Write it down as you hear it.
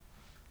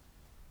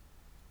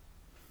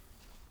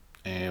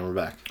And we're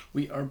back.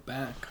 We are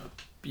back. A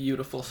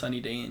beautiful sunny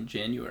day in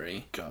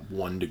January. God,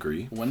 1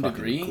 degree. 1 fucking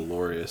degree?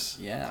 Glorious.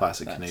 Yeah.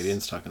 Classic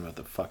Canadians talking about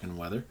the fucking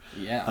weather.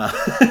 Yeah.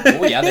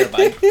 Oh, yeah, there,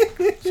 bud.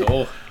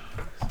 So,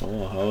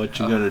 Oh, what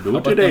you gonna do how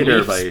about today the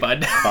there, Leafs,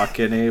 bud?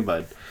 Fucking A,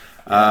 bud.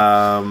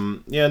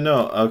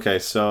 Okay,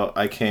 so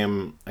I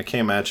came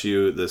at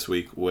you this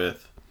week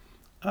with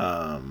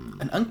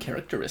an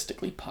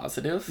uncharacteristically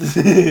positive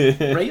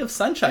ray of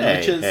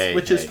sunshine,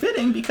 which is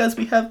fitting because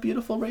we have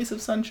beautiful rays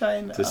of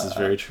sunshine. This is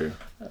very true.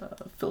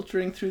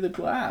 Filtering through the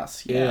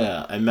glass.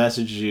 Yeah, I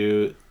messaged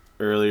you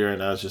earlier,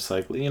 and I was just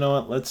like, you know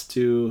what? Let's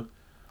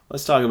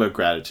talk about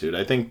gratitude.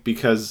 I think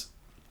because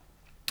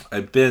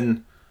I've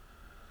been,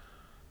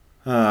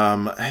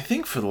 I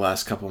think for the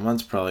last couple of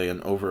months, probably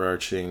an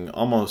overarching,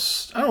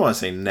 almost, I don't want to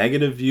say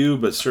negative view,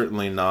 but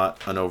certainly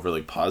not an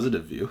overly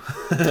positive view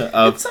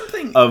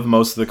of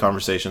most of the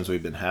conversations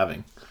we've been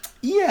having.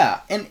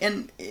 Yeah,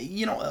 and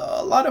you know,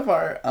 a lot of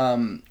our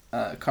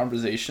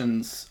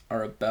conversations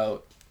are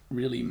about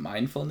really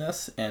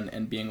mindfulness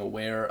and being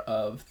aware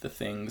of the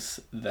things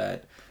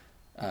that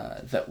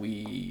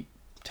we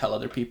tell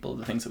other people,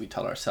 the things that we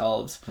tell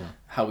ourselves,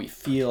 how we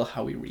feel,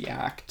 how we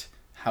react,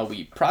 how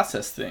we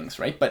process things,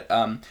 right? But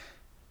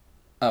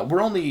we've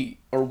only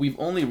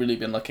really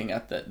been looking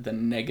at the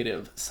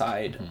negative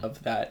side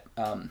of that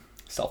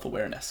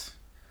self-awareness.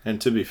 And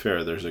to be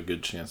fair, there's a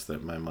good chance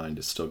that my mind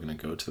is still going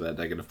to go to that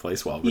negative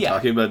place while we're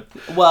talking about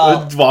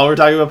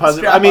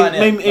positive. I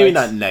mean, maybe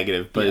not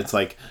negative, but it's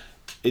like,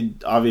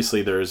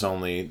 obviously there is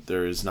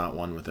not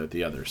one without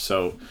the other.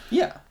 So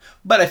yeah,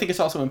 but I think it's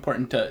also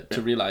important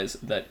to realize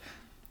that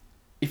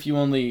if you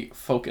only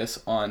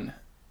focus on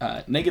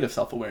negative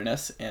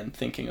self-awareness and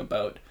thinking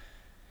about,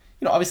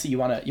 you know, obviously you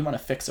want to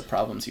fix the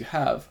problems you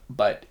have,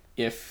 but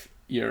if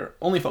you're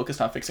only focused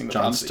on fixing the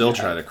problems, still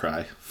trying to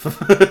cry.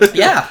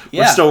 Yeah.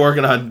 We're still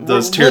working on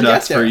those tear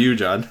ducts for you,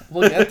 John.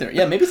 We'll get there.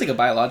 Yeah, maybe it's like a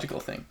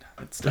biological thing.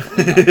 It's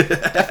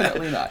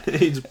definitely not.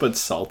 You just put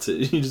salt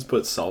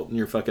in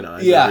your fucking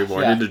eyes every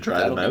morning to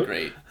dry them out. That'll be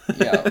great.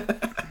 Yeah,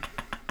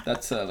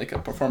 that's like a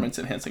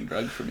performance-enhancing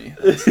drug for me.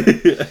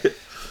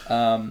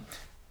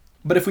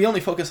 But if we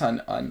only focus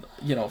on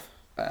you know,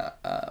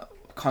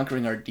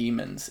 conquering our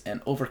demons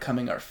and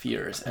overcoming our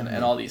fears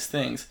and all these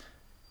things,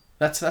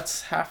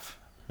 that's half.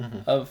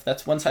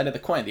 That's one side of the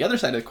coin. The other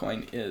side of the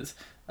coin is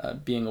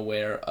being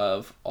aware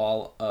of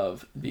all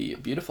of the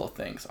beautiful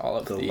things, all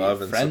of the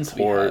love and friends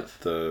support.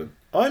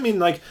 I mean,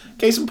 like,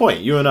 case in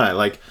point, you and I,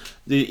 like,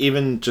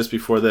 even just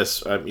before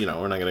this, you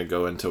know, we're not going to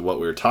go into what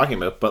we were talking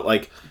about, but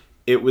like,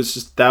 we were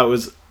just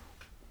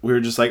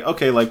like,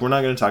 okay, like, we're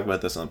not going to talk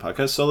about this on the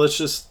podcast, so let's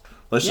just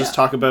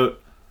talk about.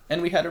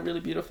 And we had a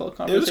really beautiful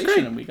conversation. It was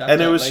great. And we got. And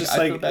it was just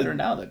I feel better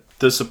now that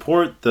the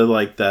support, the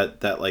like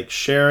that like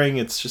sharing.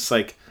 It's just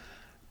like.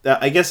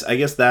 I guess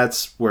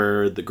that's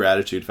where the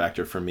gratitude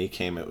factor for me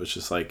came. It was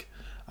just like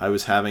I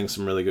was having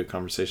some really good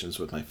conversations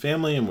with my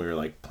family, and we were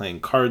like playing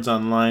cards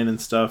online and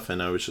stuff,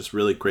 and I was just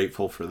really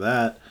grateful for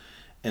that.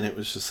 And it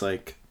was just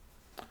like,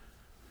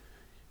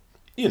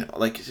 you know,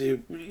 like,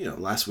 you know,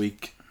 last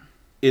week,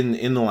 in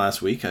the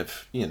last week,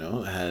 I've, you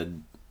know,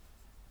 had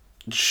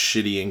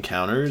shitty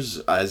encounters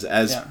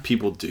as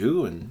people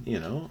do, and you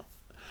know,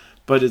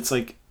 but it's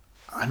like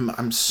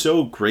I'm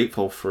so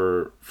grateful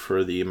for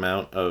the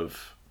amount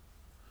of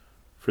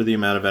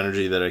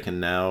energy that I can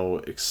now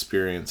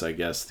experience, I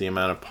guess, the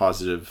amount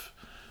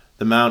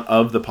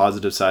of the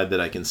positive side that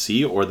I can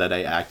see, or that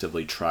I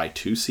actively try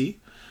to see,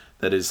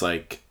 that is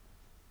like,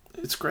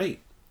 it's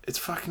great. It's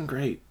fucking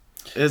great.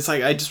 It's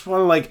like, I just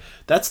want to, like,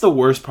 that's the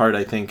worst part,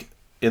 I think,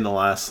 in the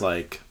last,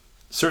 like,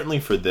 certainly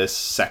for this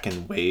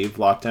second wave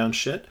lockdown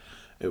shit,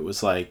 it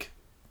was like,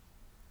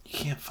 you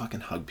can't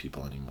fucking hug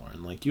people anymore.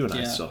 And like, you and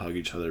I still hug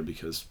each other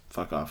because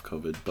fuck off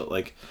COVID, but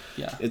like,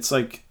 it's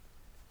like,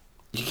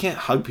 you can't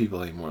hug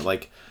people anymore.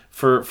 Like,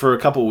 for a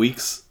couple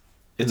weeks.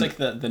 It's like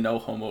the no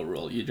homo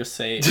rule. You just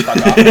say fuck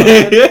off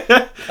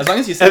COVID. As long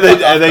as you say fuck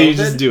off COVID, you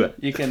just do it.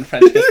 You can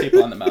French kiss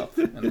people on the mouth,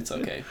 and it's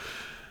okay.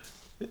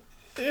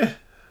 Yeah.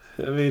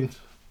 I mean,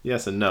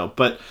 yes and no.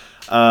 But,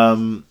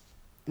 no,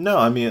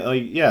 I mean,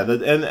 like, yeah.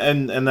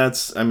 And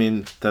that's, I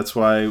mean, that's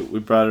why we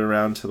brought it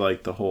around to,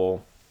 like, the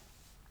whole...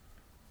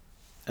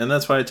 And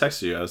that's why I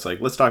texted you. I was like,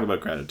 let's talk about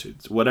gratitude.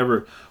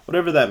 Whatever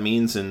that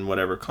means in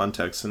whatever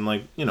context. And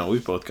like, you know,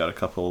 we've both got a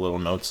couple of little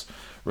notes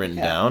written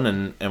down,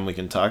 and we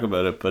can talk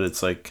about it, but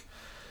it's like,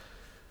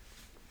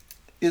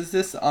 is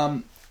this what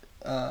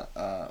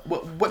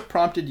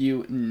prompted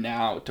you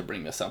now to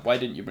bring this up? Why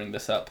didn't you bring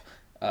this up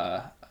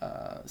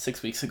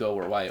 6 weeks ago,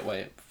 or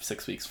why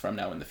 6 weeks from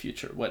now in the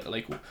future?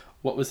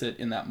 What was it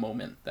in that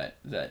moment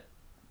that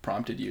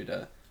prompted you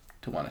to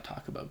want to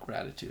talk about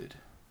gratitude?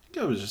 I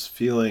think I was just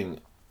feeling,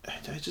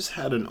 I just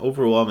had an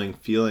overwhelming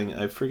feeling.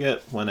 I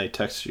forget when I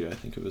texted you. I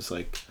think it was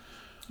like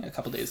a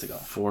couple days ago,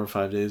 4 or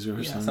 5 days ago,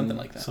 or something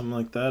like that. Something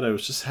like that. I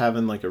was just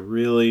having like I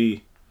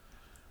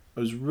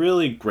was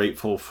really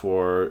grateful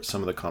for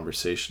some of the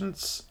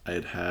conversations I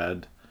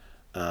had,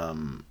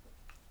 and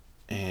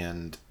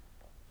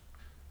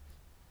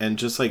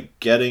just like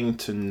getting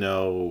to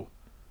know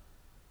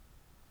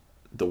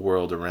the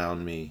world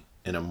around me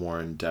in a more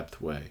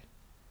in-depth way.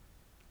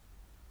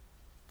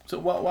 So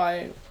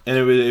why? And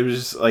it was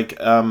just like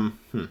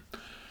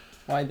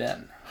Why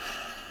then?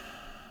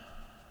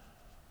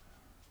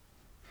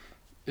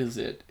 Is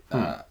it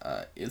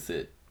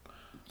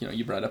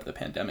you brought up the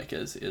pandemic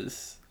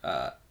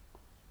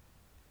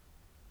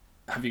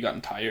have you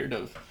gotten tired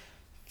of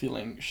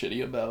feeling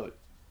shitty about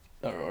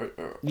or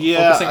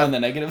focusing on the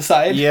negative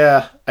side?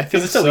 Yeah, I think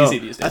because it's so easy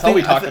these days. All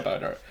we talk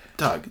about are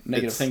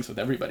negative things with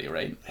everybody,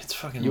 right? It's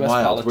fucking US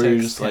wild. politics, where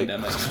you're just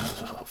pandemic. like,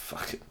 oh,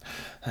 fuck it.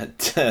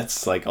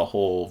 That's like a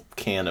whole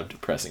can of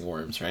depressing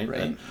worms, right?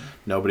 Right. That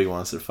nobody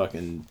wants to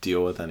fucking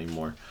deal with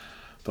anymore,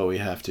 but we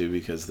have to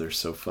because they're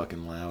so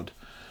fucking loud.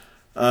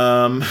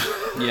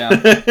 Yeah,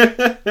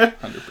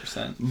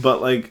 100%.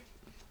 But like,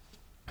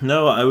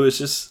 no, I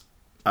was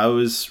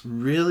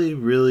really,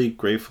 really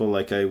grateful.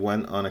 Like, I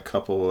went on a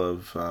couple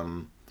of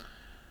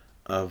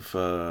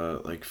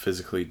like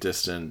physically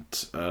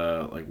distant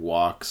like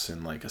walks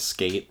and like a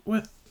skate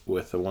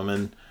with a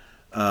woman,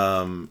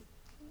 and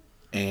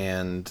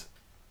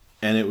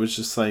it was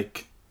just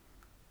like,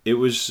 it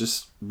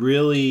was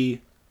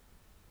really,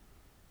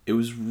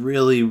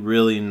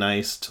 really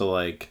nice to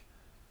like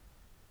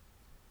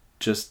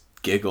just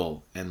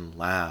giggle and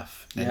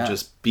laugh and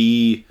just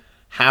be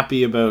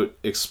happy about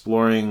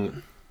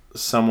exploring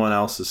someone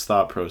else's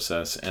thought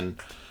process and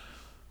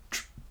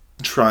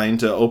trying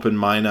to open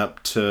mine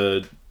up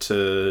to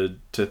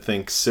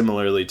think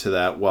similarly to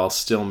that while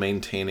still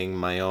maintaining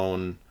my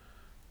own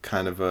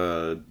kind of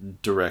a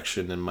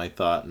direction in my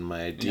thought and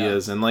my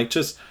ideas, and like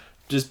just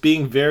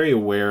being very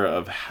aware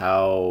of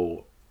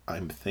how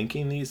I'm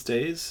thinking these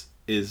days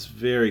is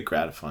very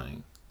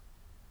gratifying.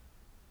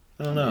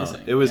 I don't know.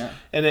 Amazing. It was,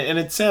 and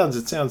it sounds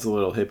a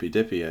little hippy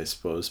dippy, I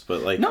suppose,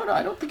 but like no,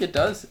 I don't think it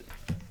does.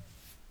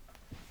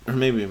 Or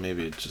maybe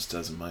it just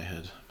does in my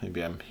head.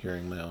 Maybe I'm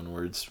hearing my own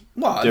words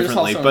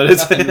differently. But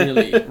there's nothing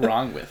really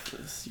wrong with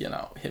this,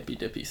 hippy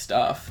dippy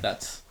stuff.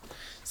 That's,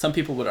 some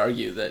people would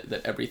argue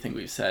that everything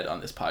we've said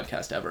on this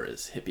podcast ever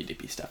is hippy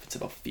dippy stuff. It's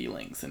about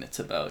feelings, and it's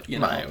about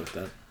with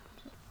that.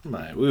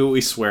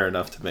 We swear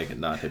enough to make it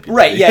not hippy dippy.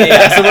 Right?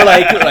 Yeah. So we're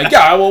like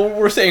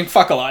we're saying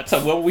fuck a lot,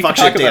 so we can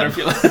talk about our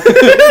feelings.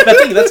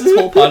 That's this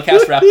whole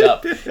podcast wrapped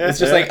up. It's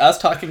just like us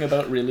talking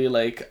about really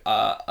like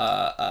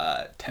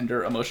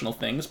tender emotional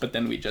things, but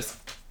then we just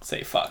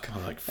say fuck,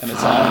 and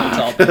it's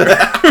all bitter.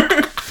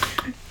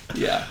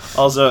 Yeah.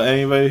 Also,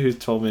 anybody who's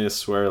told me to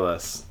swear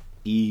less,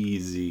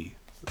 easy.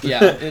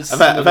 Yeah,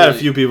 I've had a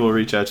few people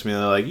reach out to me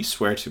and they're like, "You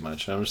swear too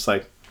much." And I'm just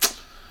like,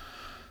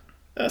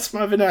 that's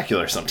my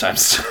vernacular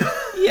sometimes.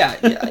 Yeah,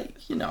 I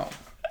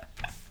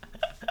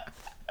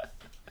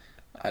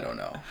don't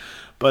know.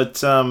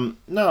 But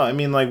no, I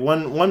mean, like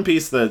one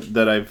piece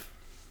that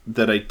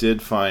I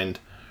did find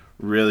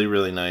really,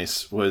 really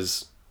nice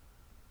was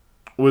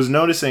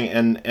noticing,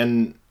 and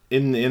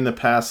in the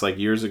past, like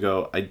years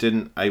ago,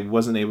 I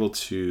wasn't able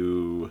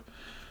to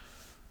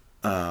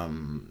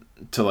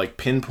like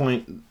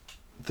pinpoint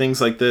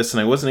things like this, and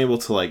I wasn't able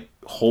to like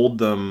hold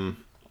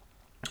them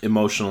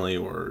emotionally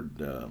or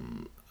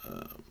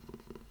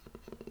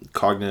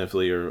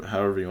cognitively, or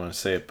however you want to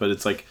say it. But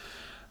it's like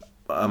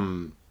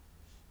on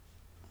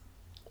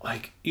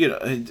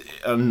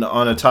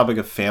a topic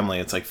of family,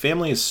 it's like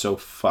family is so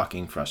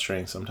fucking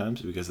frustrating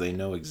sometimes because they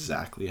know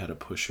exactly how to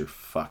push your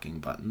fucking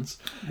buttons.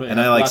 But and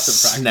I like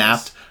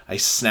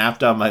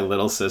snapped on my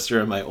little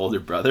sister and my older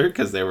brother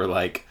because they were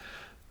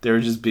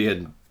just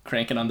being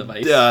cranking on the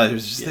vice. Yeah,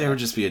 they were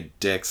just being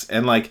dicks,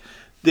 and like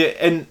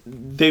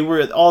they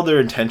were, all their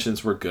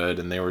intentions were good,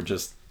 and they were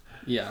just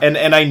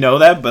and I know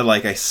that, but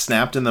like I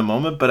snapped in the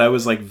moment, but I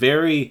was like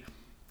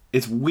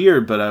it's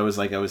weird, but I was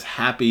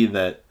happy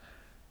that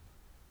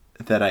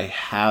I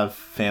have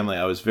family.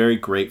 I was very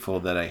grateful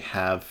that I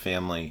have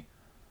family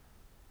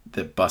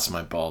that busts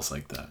my balls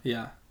like that.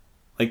 Yeah.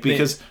 Like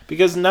because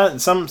not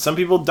some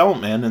people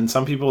don't, man, and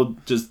some people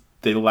just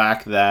they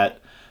lack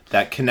that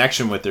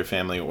connection with their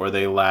family, or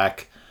they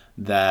lack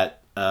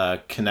that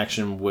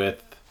connection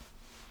with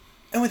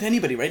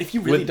anybody, right? If you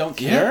really don't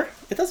care,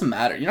 it doesn't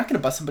matter. You're not going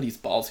to bust somebody's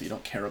balls who you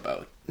don't care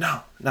about. No,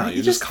 right?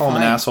 You just call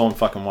them an asshole and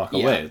fucking walk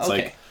away. It's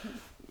like,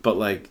 but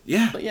like,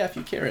 yeah. But yeah, if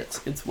you care,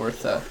 it's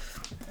worth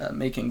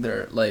making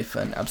their life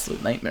an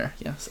absolute nightmare.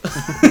 Yes.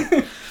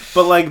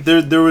 But like,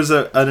 there was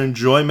an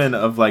enjoyment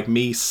of like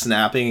me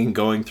snapping and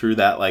going through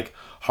that like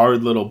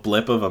hard little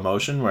blip of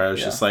emotion where I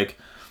was just like,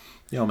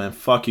 yo, man,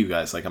 fuck you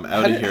guys. Like, I'm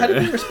out of here. How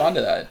did you respond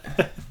to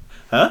that?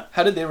 Huh?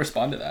 How did they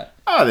respond to that?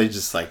 Oh, they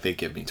just like, they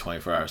give me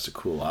 24 hours to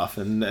cool off,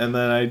 and then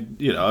I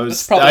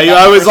was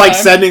like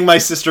sending my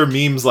sister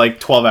memes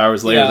like 12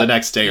 hours later the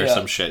next day or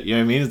some shit. You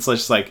know what I mean? It's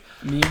just like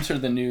memes are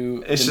the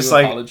new. It's just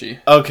apology.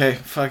 Like, okay,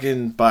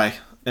 fucking bye.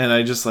 And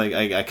I just like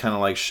I kind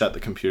of like shut the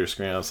computer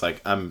screen. I was like,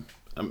 I'm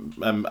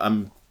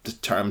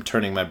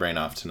turning my brain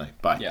off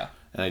tonight. Bye. Yeah.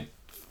 And I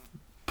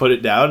put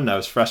it down, and I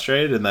was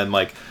frustrated. And then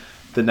like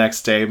the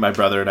next day, my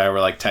brother and I were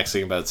like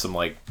texting about some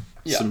like.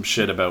 Some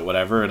shit about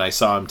whatever, and I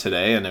saw him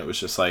today, and it was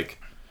just like,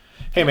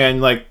 hey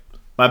man, like,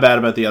 my bad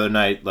about the other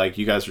night, like,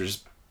 you guys were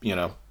just,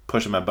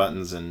 pushing my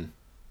buttons, and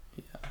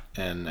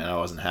and I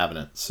wasn't having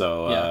it.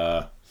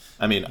 So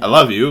I mean, Yeah. I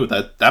love you.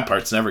 That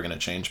part's never gonna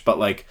change. But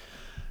like,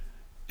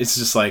 it's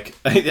just like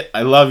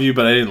I love you,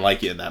 but I didn't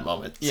like you in that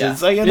moment. So Yeah.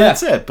 it's like, and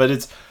that's it. But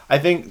it's, I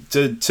think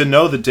to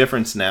know the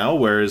difference now,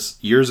 whereas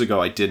years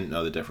ago I didn't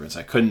know the difference.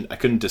 I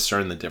couldn't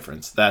discern the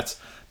difference. That's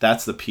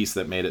the piece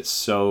that made it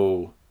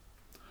so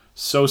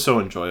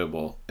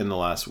enjoyable in the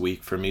last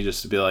week for me,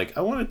 just to be like,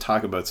 I want to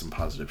talk about some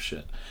positive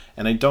shit,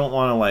 and I don't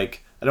want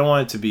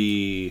it to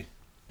be.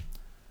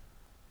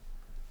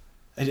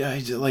 I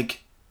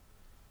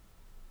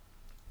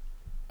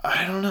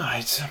don't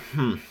know.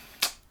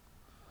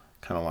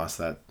 Kind of lost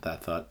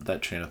that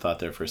train of thought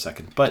there for a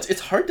second. But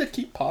it's hard to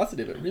keep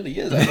positive. It really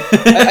is. I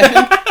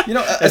think, you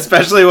know,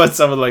 especially with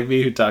someone like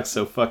me who talks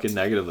so fucking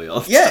negatively all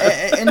the time.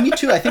 Yeah, and me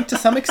too. I think to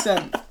some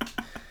extent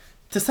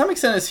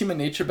it's human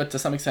nature, but to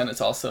some extent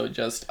it's also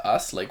just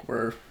us. Like,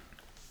 we're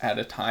at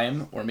a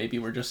time, or maybe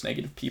we're just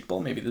negative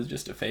people. Maybe this is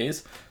just a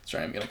phase.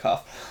 Sorry, I'm gonna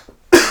cough.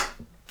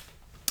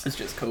 It's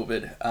just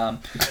COVID.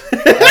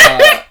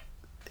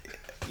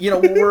 You know,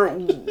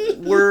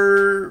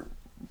 we're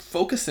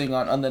focusing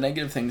on the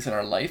negative things in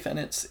our life, and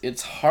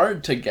it's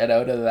hard to get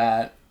out of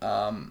that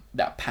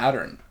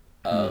pattern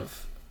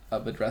of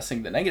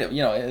addressing the negative.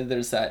 You know,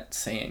 there's that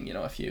saying, you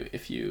know, if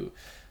you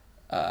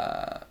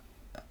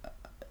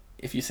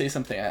say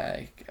something,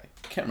 I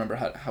can't remember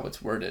how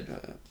it's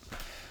worded.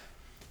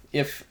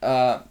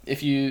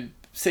 If you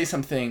say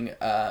something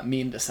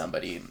mean to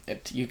somebody,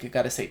 you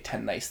got to say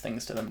 10 nice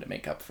things to them to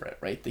make up for it,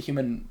 right? The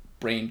human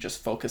brain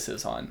just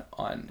focuses on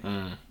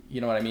you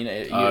know what I mean?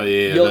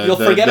 You'll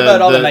forget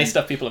about all the nice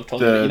stuff people have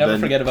told you, but you never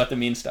forget about the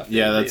mean stuff.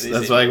 Yeah,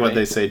 that's like what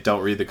they say,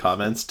 don't read the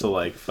comments to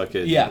like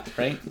fucking... Yeah,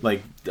 right?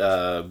 Like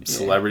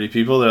celebrity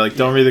people, they're like,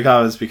 don't read the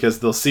comments, because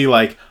they'll see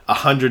like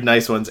 100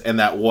 nice ones and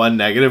that one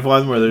negative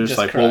one where they're just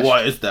like, well,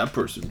 why is that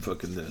person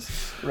fucking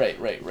this? Right.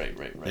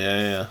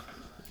 Yeah.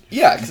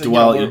 Yeah, because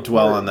you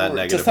dwell on that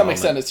negative. To some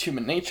extent, it's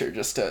human nature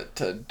just to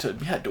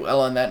dwell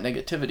on that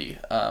negativity.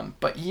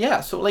 But yeah,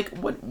 so like,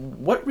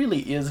 what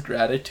really is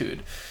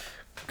gratitude?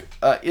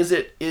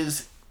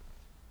 Is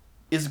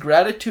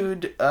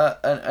gratitude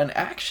an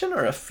action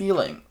or a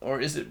feeling,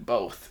 or is it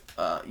both?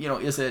 You know,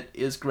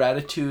 is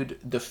gratitude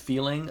the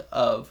feeling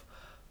of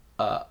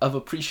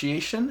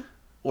appreciation,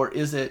 or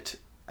is it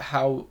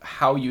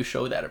how you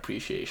show that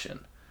appreciation?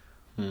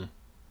 I'm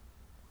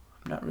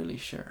not really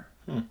sure.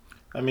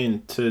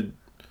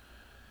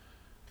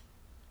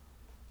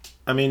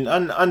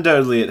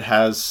 Undoubtedly it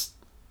has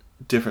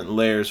different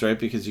layers, right?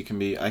 Because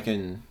I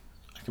can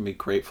be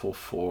grateful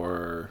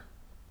for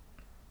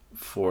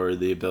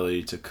the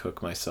ability to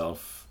cook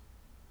myself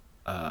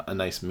a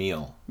nice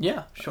meal.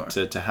 Yeah, sure.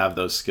 To have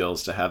those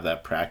skills, to have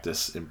that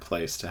practice in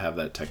place, to have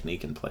that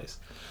technique in place.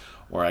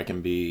 Or I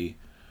can be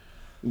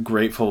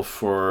grateful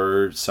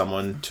for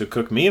someone to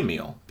cook me a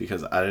meal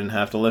because I didn't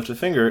have to lift a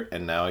finger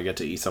and now I get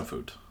to eat some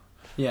food.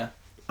 Yeah.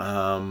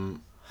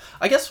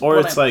 I guess. Or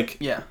it's like.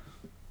 Yeah.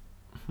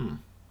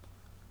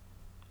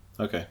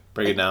 Okay,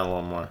 break it down a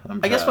little more.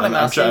 I'm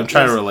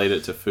trying to relate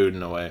it to food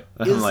in a way.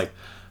 I'm like,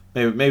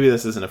 maybe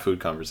this isn't a food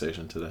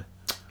conversation today.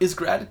 Is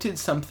gratitude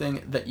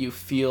something that you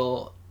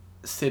feel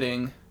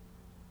sitting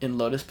in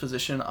lotus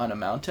position on a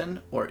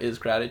mountain, or is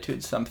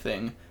gratitude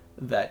something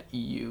that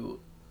you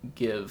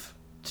give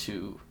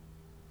to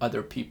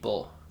other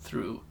people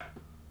through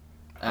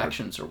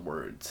actions or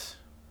words?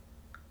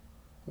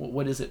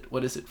 What is it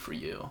for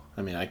you?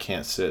 I mean, I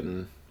can't sit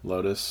in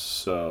lotus,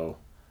 so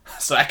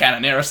that kind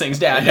of narrows things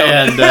down.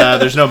 And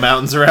there's no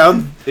mountains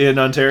around in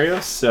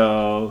Ontario,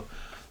 so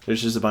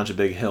there's just a bunch of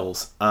big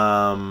hills.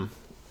 Yeah.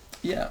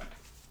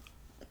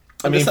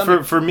 I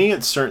mean, for me,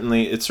 it's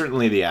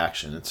certainly the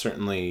action. It's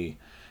the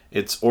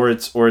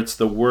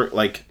work.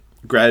 Like,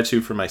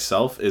 gratitude for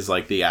myself is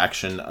like the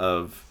action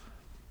of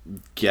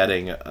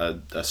getting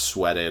a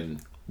sweat in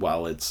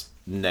while it's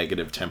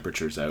negative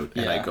temperatures out,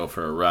 and I go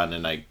for a run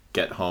and I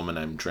get home and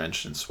I'm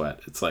drenched in sweat.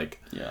 It's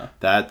like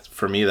that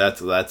for me.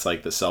 That's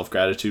like the self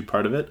gratitude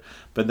part of it.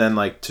 But then,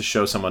 like, to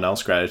show someone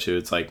else gratitude,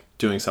 it's like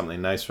doing something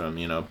nice for them.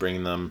 You know,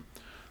 bringing them,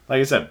 like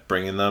I said,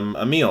 bringing them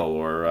a meal,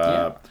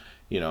 or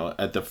you know,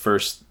 at the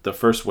first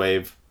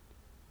wave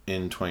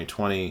in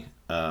 2020,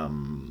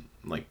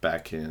 like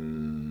back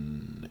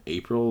in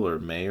April or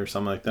May or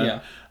something like that. Yeah.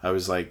 I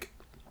was like,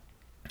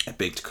 I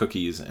baked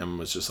cookies and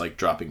was just like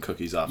dropping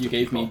cookies off. You to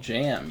gave people. me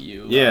jam.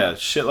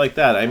 Shit like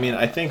that. I mean,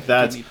 I think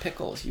that's gave me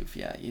pickles.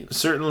 You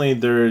certainly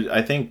there.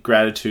 I think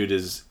gratitude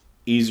is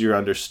easier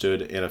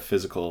understood in a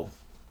physical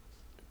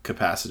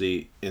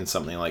capacity in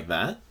something like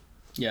that.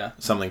 Yeah.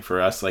 Something for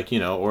us, like, you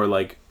know, or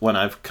like when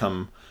I've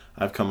come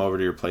over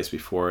to your place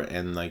before,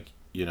 and like,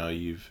 you know,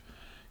 you've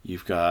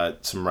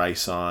got some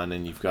rice on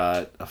and you've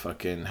got a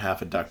fucking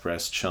half a duck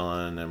breast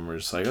chilling, and we're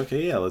just like,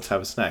 okay, yeah, let's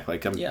have a snack.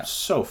 Like, I'm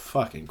so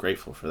fucking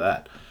grateful for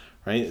that,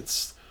 right?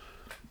 It's,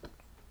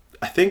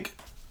 I think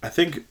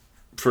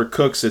for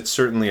cooks, it's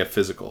certainly a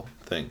physical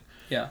thing.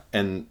 Yeah.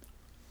 And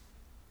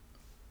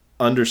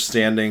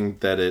understanding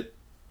that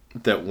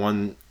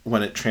when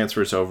it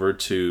transfers over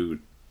to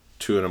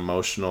an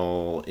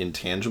emotional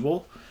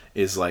intangible,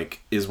 is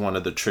one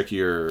of the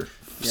trickier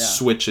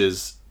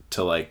switches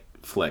to like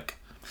flick.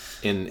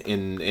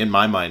 In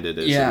my mind, it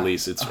is at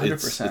least it's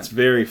 100%. It's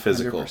very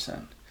physical.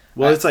 100%.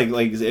 Well, it's like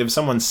if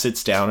someone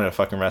sits down at a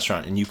fucking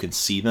restaurant and you can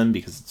see them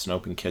because it's an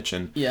open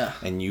kitchen. Yeah.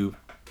 And you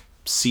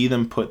see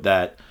them put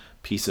that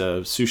piece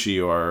of sushi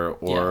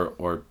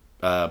or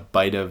a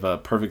bite of a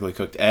perfectly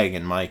cooked egg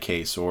in my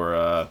case, or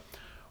a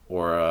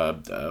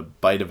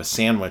bite of a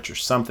sandwich or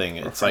something.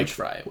 Or it's French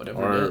like fry,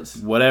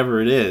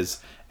 whatever it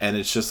is, and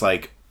it's just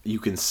like you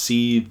can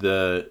see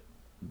they're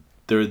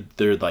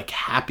like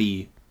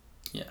happy.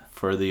 Yeah.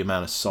 For the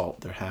amount of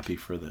salt, they're happy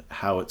for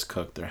how it's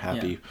cooked. They're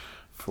happy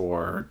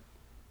for,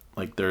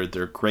 like,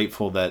 they're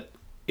grateful that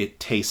it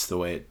tastes the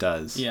way it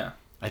does. Yeah.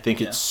 I think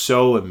it's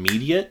so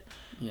immediate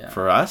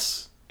for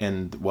us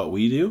and what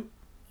we do.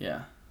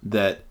 Yeah.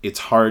 That it's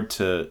hard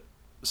to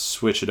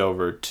switch it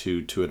over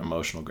to an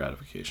emotional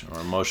gratification or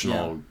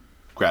emotional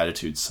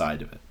gratitude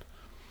side of it.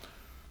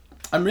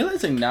 I'm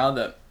realizing now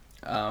that,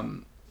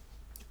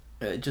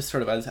 just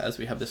sort of as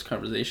we have this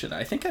conversation,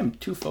 I think I'm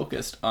too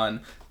focused on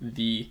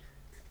the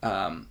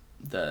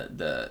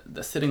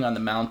sitting on the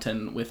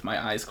mountain with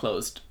my eyes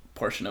closed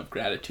portion of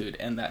gratitude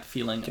and that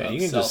feeling of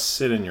you can just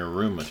sit in your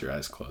room with your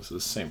eyes closed.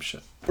 It's the same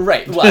shit.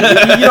 Right. Well, you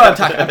know what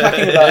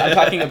I'm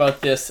talking about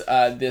this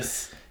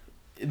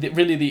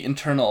really the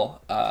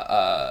internal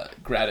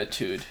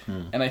gratitude.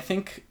 And I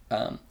think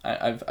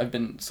I've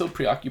been so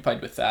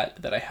preoccupied with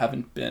that I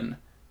haven't been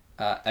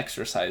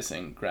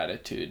exercising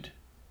gratitude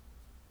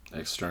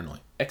externally.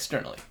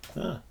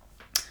 And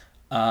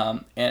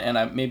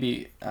I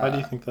maybe why do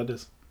you think that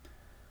is?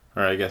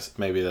 Or I guess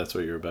maybe that's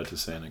what you were about to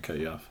say and I cut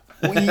you off.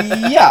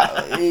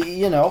 Yeah,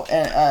 you know,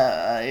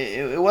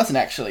 it wasn't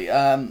actually.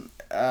 I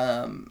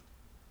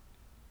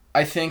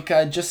think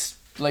just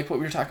like what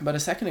we were talking about a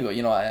second ago,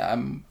 you know,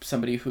 I'm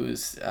somebody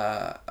who's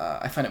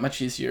I find it much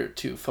easier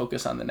to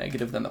focus on the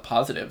negative than the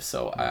positive.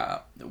 So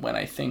when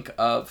I think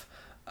of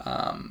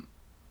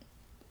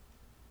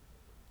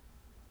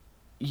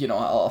you know,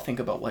 I'll think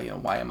about, well, you know,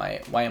 why am I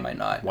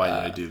not? Why did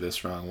I do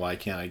this wrong? Why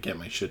can't I get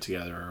my shit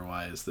together? Or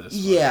why is this?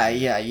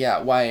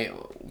 Yeah. Why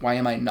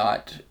am I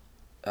not,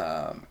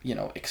 you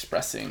know,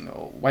 expressing?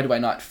 Why do I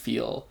not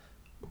feel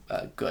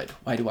good?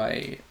 Why do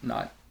I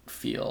not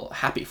feel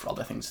happy for all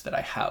the things that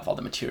I have, all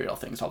the material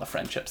things, all the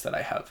friendships that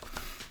I have?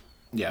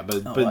 Yeah,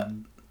 but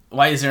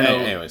why is there no?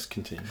 Anyways,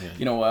 continue. Yeah.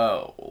 You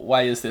know,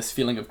 why is this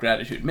feeling of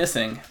gratitude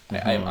missing?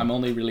 Mm-hmm. I'm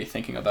only really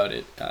thinking about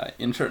it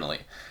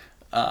internally,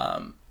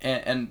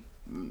 and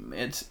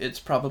it's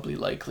probably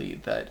likely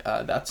that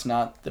that's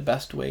not the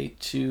best way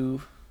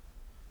to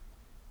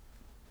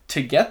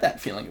get that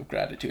feeling of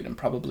gratitude, and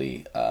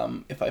probably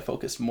if I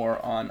focused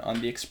more on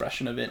the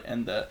expression of it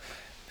and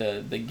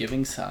the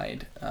giving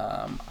side,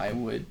 I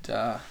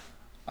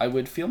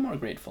would feel more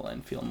grateful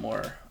and feel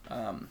more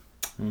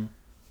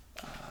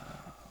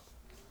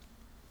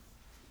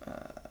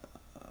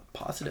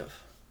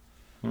positive.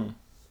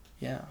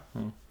 Yeah.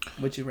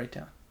 What'd you write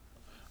down?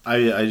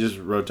 I just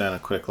wrote down a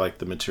quick, like,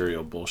 the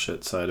material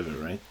bullshit side of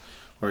it, right?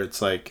 Where it's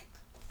like,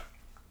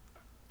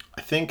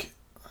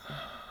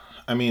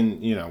 I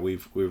mean, you know,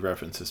 we've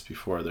referenced this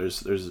before.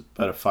 There's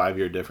about a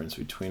 5-year difference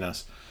between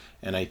us,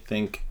 and I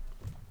think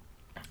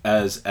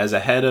as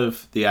ahead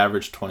of the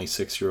average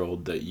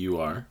 26-year-old that you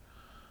are,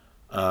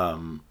 I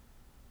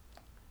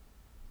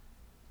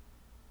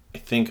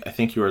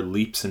think you are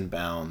leaps and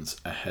bounds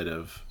ahead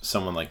of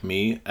someone like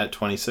me at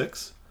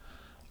 26.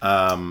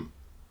 I'm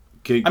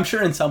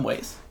sure in some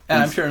ways,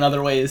 and I'm sure in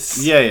other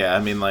ways. Yeah. I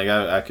mean, like,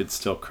 I could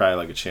still cry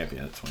like a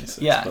champion at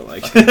 26. Yeah, but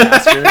like,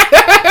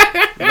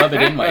 rub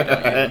it in, my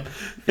don't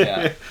you?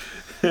 Yeah.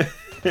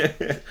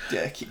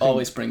 Yeah, he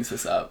always brings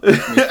this up.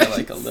 Makes me feel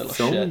like a little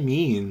so shit.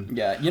 Mean.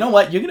 Yeah, you know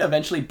what? You're gonna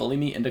eventually bully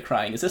me into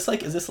crying. Is this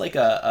like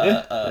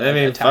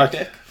a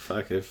tactic?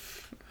 Fuck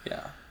if.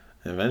 Yeah.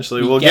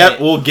 Eventually, we'll get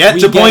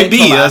to point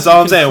B. That's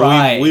all I'm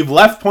saying. We've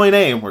left point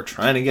A and we're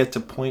trying to get to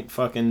point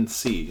fucking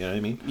C. You know what I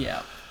mean?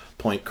 Yeah.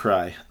 Point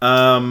cry.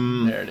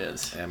 There it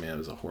is. I mean, it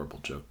was a horrible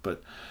joke,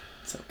 but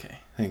it's okay.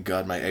 Thank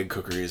God my egg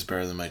cookery is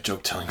better than my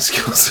joke telling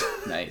skills.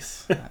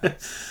 Nice.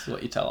 That's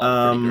what you tell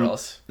all the pretty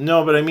girls.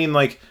 No, but I mean,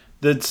 like,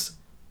 that's.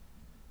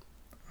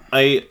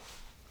 I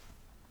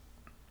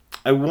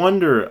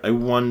wonder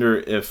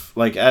if,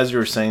 like, as you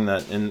were saying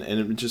that, and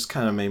it just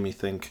kind of made me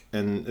think,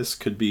 and this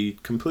could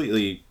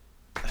completely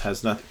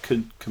have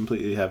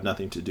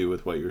nothing to do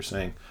with what you're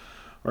saying,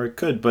 or it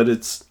could, but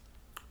it's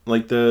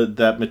like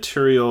that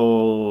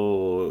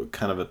material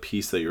kind of a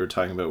piece that you were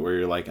talking about, where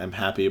you're like, I'm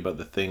happy about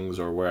the things,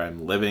 or where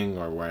I'm living,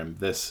 or where I'm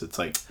this. It's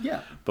like,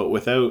 yeah, but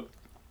without,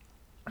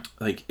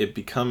 like, it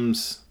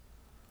becomes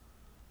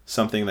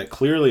something that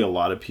clearly a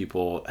lot of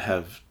people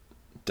have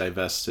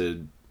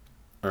divested,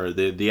 or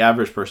the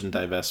average person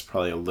divests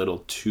probably a little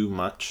too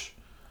much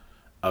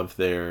of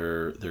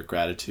their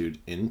gratitude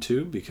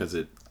into, because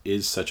it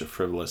is such a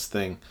frivolous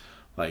thing,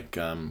 like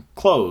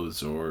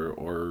clothes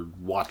or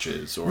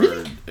watches or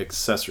really?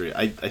 Accessory.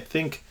 I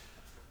think.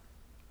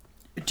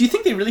 Do you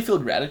think they really feel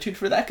gratitude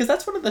for that? Because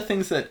that's one of the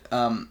things that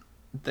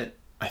that.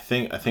 I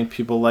think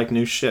people like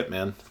new shit,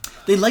 man.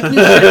 They like new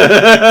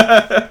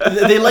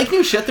shit. They like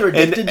new shit. They're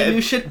addicted to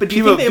new shit. But do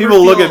you think they ever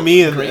people look at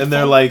me and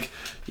they're like,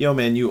 "Yo,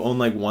 man, you own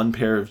like one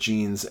pair of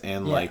jeans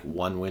and like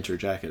one winter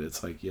jacket."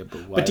 It's like, yeah,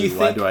 but why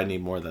do I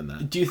need more than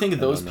that? Do you think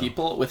those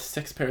people with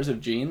 6 pairs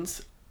of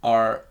jeans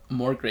are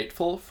more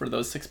grateful for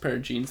those 6 pair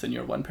of jeans than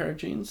your 1 pair of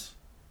jeans?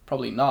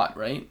 Probably not,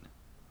 right?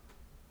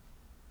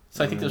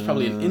 So I think there's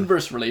probably an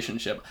inverse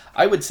relationship.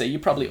 I would say you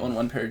probably own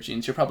 1 pair of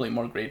jeans. You're probably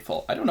more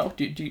grateful. I don't know.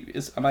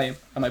 Am I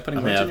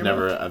putting words in your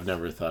mouth? I've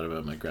never thought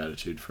about my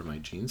gratitude for my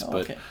jeans,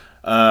 but okay.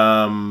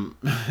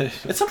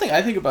 It's something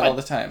I think about all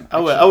the time.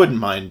 I wouldn't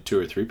mind 2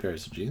 or 3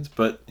 pairs of jeans,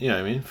 but you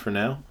know what I mean. For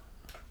now,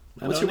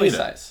 what's your waist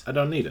size? I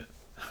don't need it.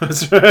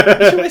 What's your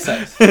waist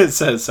size? It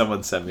says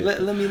someone sent me.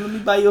 Let me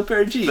buy you a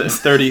pair of jeans.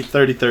 30.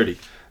 30.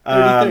 No,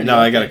 okay.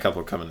 I got a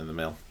couple coming in the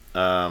mail.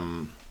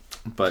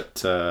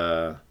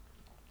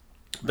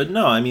 But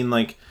no, I mean,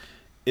 like,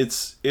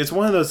 it's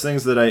one of those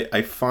things that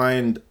I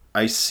find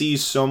I see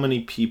so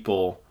many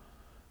people.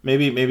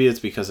 Maybe it's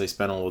because I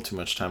spend a little too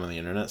much time on the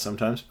internet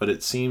sometimes, but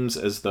it seems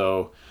as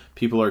though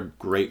people are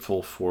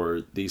grateful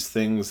for these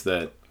things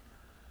that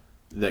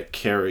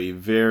carry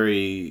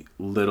very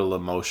little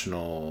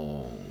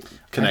emotional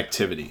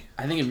connectivity.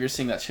 I think if you're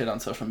seeing that shit on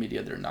social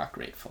media, they're not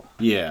grateful.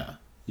 Yeah.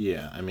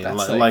 I mean,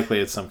 likely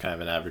it's some kind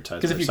of an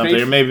advertisement or something.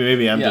 Or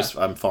maybe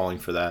I'm falling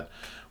for that.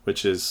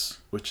 Which is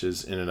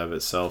in and of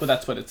itself. But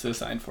that's what it's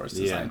designed for. It's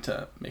designed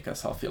to make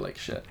us all feel like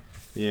shit.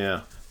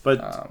 Yeah, but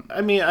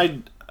I mean, I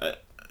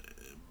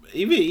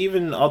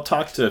even I'll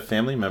talk to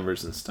family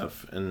members and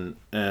stuff, and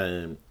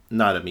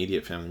not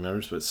immediate family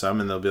members, but some,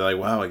 and they'll be like,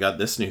 "Wow, I got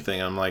this new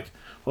thing." I'm like,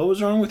 "What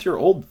was wrong with your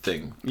old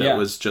thing that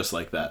was just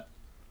like that?"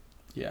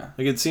 Yeah,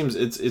 like it seems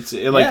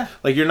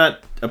like you're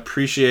not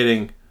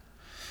appreciating.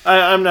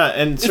 I'm not,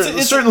 and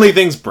certainly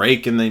things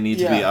break and they need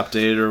to be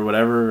updated or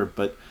whatever,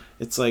 but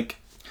it's like.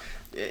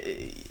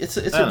 It's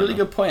a really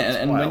good point.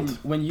 And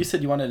when you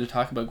said you wanted to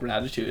talk about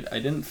gratitude, I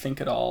didn't think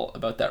at all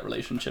about that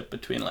relationship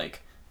between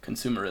like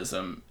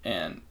consumerism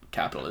and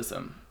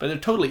capitalism, but there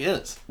totally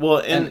is.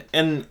 Well, and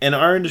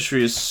our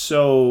industry is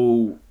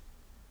so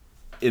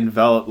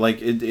enveloped, like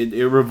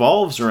it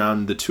revolves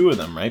around the two of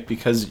them, right?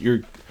 Because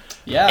you're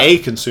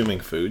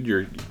consuming food,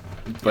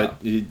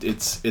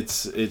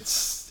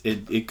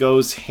 it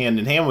goes hand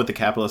in hand with the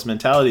capitalist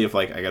mentality of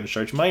like, I got to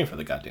charge money for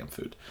the goddamn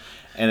food,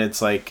 and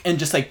it's like, and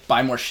just like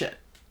buy more shit.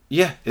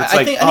 Yeah,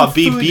 it's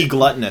be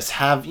gluttonous.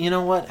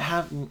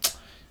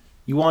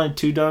 You wanted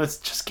 2 donuts,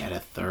 just get a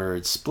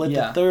third. Split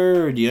the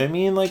third. You know what I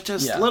mean? Like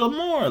just a little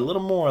more,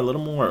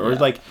 or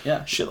like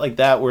shit like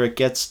that, where it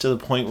gets to the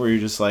point where you're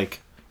just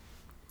like,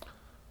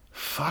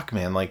 fuck,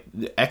 man. Like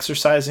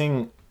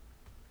exercising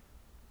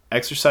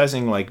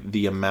like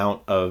the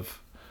amount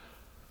of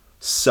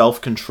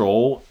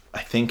self-control,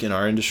 I think in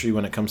our industry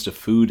when it comes to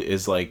food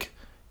is like,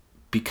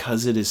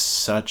 because it is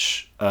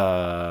such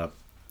a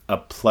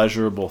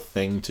pleasurable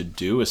thing to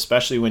do,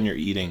 especially when you're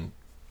eating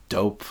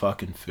dope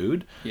fucking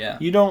food. Yeah.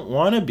 You don't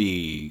want to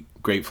be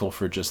grateful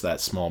for just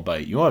that small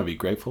bite. You want to be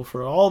grateful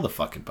for all the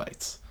fucking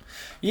bites.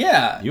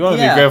 Yeah. You want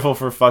to be grateful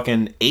for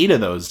fucking 8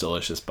 of those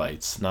delicious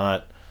bites,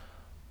 not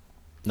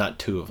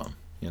 2 of them,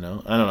 you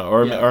know? I don't know.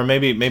 Or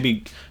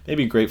maybe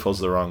grateful is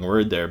the wrong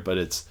word there, but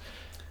it's,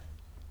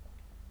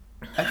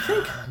 I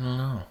don't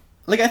know.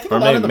 Like I think or a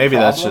lot of the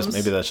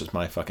problems... that's just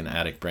my fucking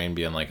addict brain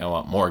being like, I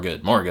want more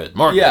good.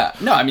 Yeah,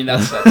 no, I mean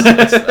that's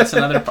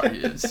another part.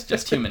 It's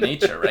just human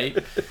nature, right?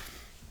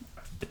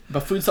 But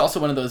food's also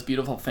one of those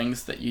beautiful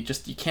things that you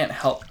can't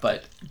help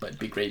but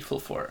be grateful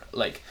for.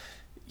 Like,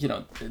 you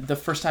know, the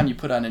first time you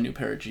put on a new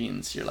pair of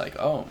jeans, you're like,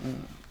 oh,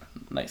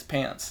 nice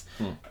pants.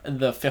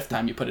 The 5th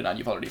time you put it on,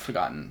 you've already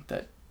forgotten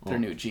that they're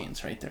new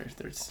jeans, right?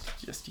 There's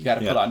just, you got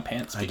to put on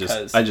pants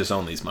because I just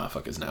own these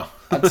motherfuckers now.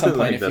 At some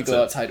point, if you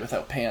go outside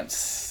without pants,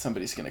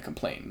 somebody's gonna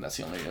complain. That's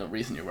the only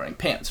reason you're wearing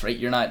pants, right?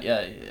 You're not.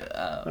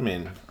 I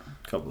mean, a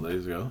couple of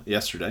days ago,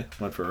 yesterday,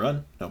 went for a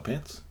run, no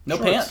pants. No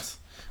shorts. Pants.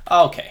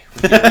 Okay,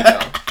 here we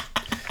go.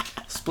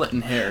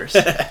 Splitting hairs.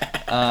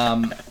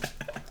 Got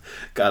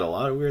a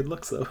lot of weird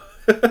looks though.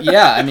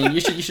 Yeah, I mean,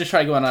 you should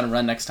try going on a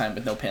run next time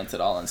with no pants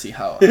at all and see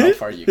how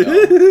far you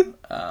go.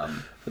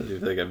 Do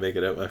you think I make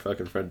it out my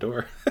fucking front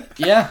door?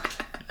 Yeah,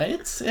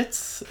 it's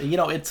you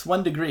know, it's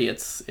 1 degree.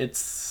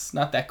 It's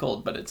not that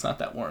cold, but it's not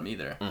that warm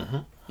either. Mm-hmm.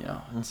 You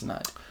know, it's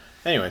not.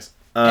 Anyways,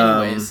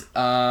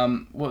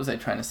 what was I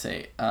trying to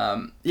say?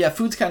 Yeah,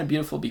 food's kind of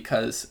beautiful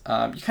because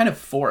you're kind of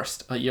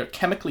forced. You're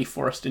chemically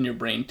forced in your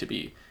brain to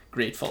be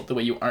grateful the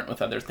way you aren't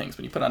with other things.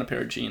 When you put on a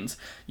pair of jeans,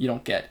 you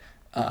don't get.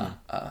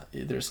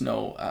 There's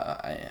no.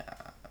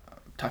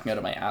 Talking out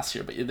of my ass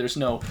here, but there's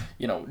no,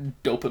 you know,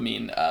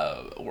 dopamine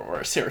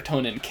or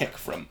serotonin kick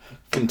from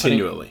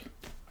continually.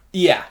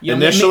 Yeah. You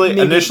know,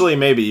 initially,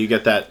 maybe you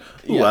get that,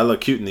 ooh, I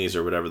look cute in these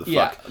or whatever the fuck.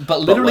 Yeah, but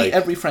literally like,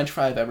 every French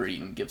fry I've ever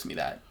eaten gives me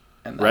that.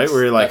 And that's, right?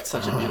 Where you're like, that's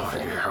such a beautiful...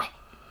 Yeah.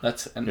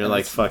 You're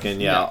like,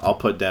 fucking, I'll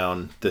put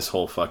down this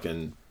whole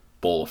fucking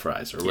bowl of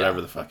fries or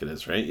whatever the fuck it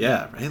is, right?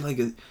 Yeah, right? Like,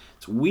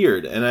 it's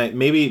weird. And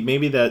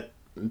maybe that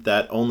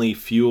only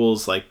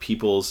fuels, like,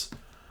 people's...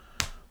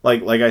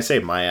 Like I say,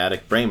 my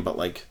addict brain, but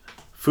like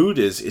food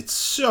is, it's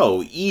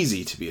so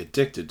easy to be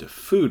addicted to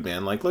food,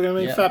 man. Like, look at how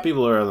many fat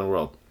people are in the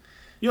world.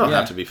 You don't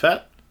have to be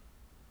fat.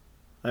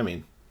 I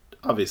mean,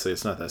 obviously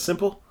it's not that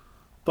simple,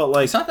 but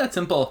like... It's not that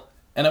simple.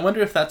 And I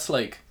wonder if that's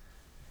like...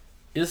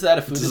 Is that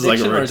a food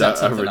addiction or is that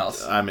something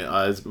else? I mean,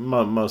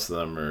 most of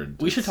them are...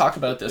 We should talk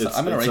about this.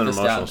 I'm going to write this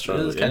down.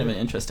 Struggle, this is kind of an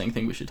interesting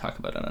thing we should talk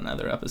about on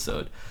another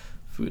episode.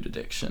 Food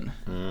addiction.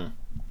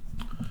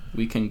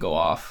 We can go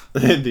off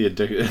the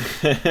addiction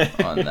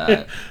on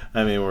that.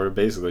 I mean, we're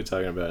basically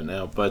talking about it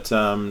now. But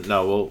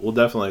no, we'll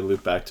definitely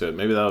loop back to it.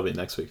 Maybe that'll be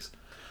next week's.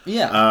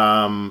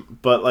 Yeah.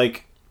 But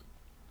like...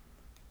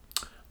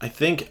 I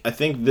think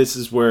this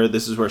is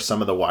where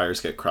some of the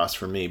wires get crossed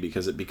for me,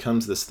 because it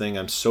becomes this thing.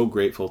 I'm so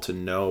grateful to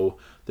know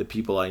the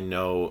people I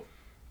know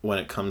when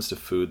it comes to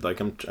food. Like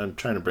I'm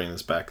trying to bring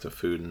this back to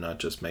food and not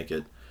just make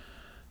it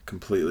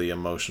completely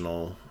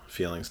emotional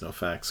feelings, no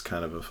facts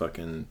kind of a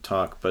fucking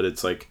talk. But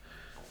it's like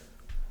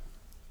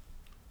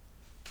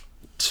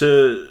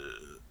to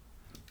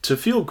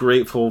feel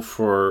grateful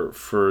for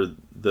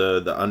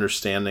the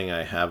understanding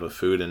I have of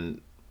food,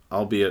 and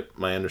albeit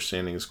my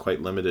understanding is quite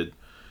limited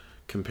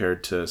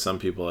compared to some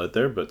people out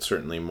there, but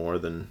certainly more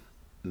than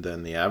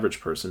the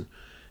average person.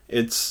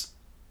 It's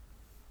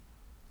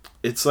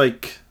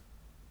like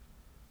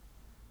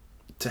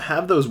to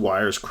have those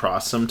wires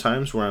cross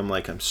sometimes where I'm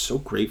like, I'm so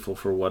grateful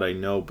for what I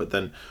know, but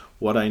then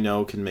what I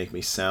know can make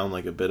me sound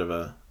like a bit of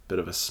a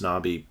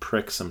snobby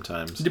prick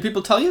sometimes. Do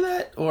people tell you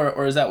that,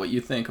 or is that what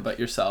you think about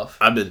yourself?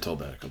 I've been told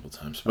that a couple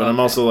times, but I'm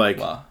also like,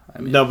 well,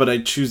 I mean, no, but I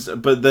choose.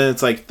 But then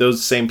it's like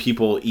those same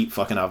people eat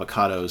fucking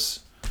avocados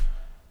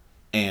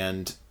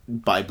and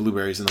buy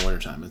blueberries in the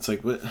wintertime. It's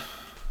like, what?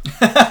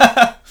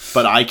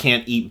 But I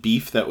can't eat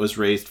beef that was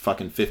raised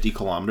fucking 50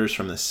 kilometers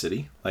from this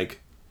city. Like,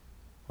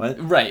 what?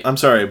 Right. I'm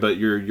sorry, but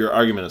your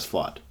argument is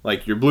flawed.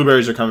 Like, your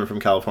blueberries are coming from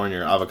California,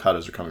 your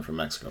avocados are coming from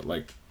Mexico.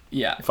 Like,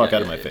 fuck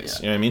out of my face.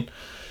 You know what I mean?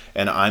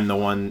 And I'm the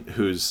one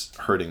who's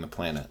hurting the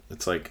planet.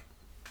 It's like,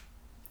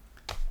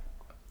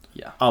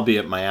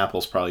 albeit my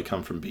apples probably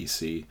come from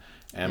BC,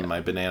 and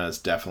my bananas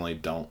definitely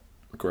don't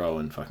grow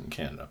in fucking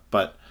Canada.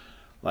 But,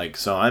 like,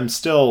 so I'm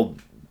still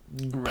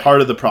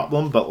part of the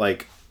problem, but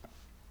like,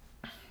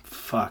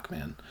 fuck,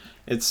 man.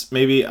 It's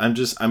maybe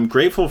I'm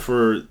grateful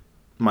for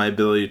my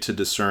ability to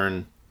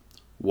discern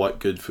what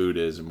good food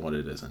is and what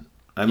it isn't.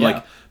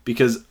 Like,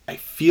 because I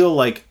feel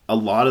like a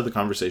lot of the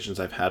conversations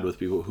I've had with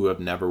people who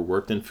have never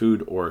worked in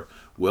food or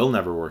will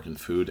never work in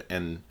food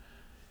and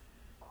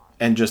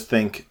just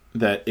think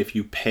that if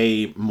you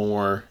pay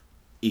more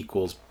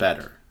equals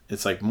better.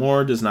 It's like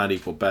more does not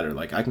equal better.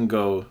 Like, I can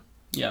go,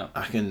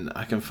 I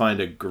can find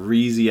a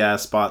greasy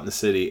ass spot in the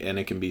city and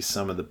it can be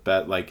some of the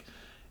best. Like,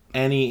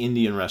 any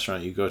Indian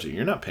restaurant you go to,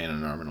 you're not paying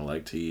an arm and a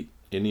leg to eat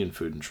Indian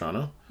food in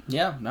Toronto.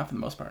 Yeah, not for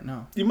the most part,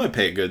 no. You might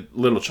pay a good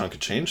little chunk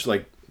of change,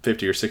 like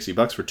 $50 or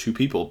 $60 for two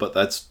people, but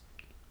that's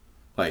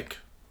like,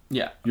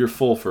 you're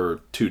full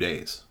for 2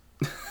 days.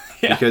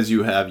 Because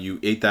you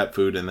ate that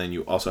food and then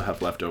you also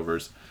have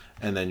leftovers,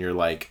 and then you're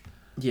like,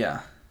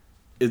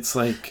 it's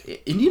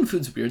like, Indian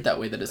food's weird that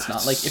way, that it's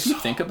not like, if you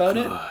think about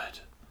it,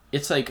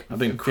 it's like, I've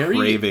been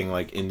craving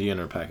like Indian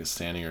or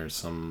Pakistani or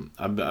some.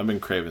 I've been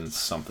craving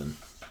something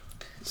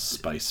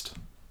spiced.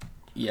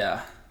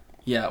 Yeah.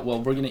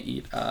 Well, we're gonna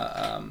eat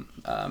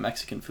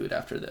Mexican food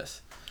after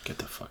this. Get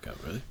the fuck out,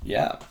 really?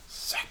 Yeah.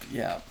 Sick.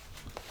 Yeah.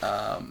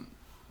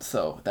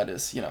 So that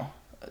is,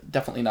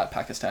 definitely not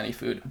Pakistani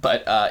food,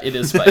 but it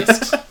is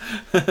spiced.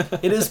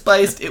 It is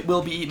spiced. It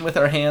will be eaten with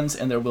our hands,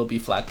 and there will be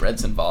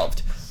flatbreads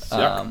involved.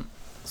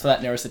 So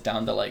that narrows it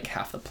down to like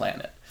half the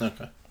planet.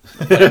 Okay.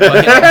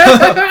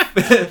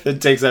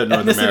 It takes out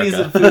North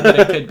America. Of food that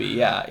it could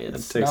be, it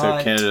takes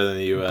out Canada and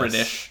the U.S.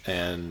 British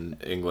and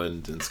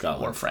England and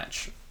Scotland or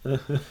French.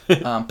 But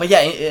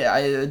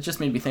it just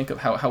made me think of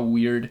how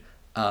weird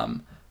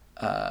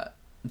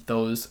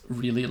those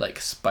really like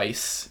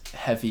spice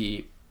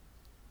heavy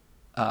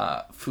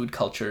food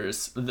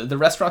cultures. The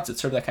restaurants that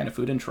serve that kind of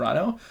food in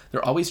Toronto,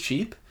 they're always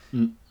cheap,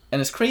 and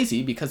it's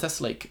crazy because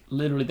that's like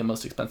literally the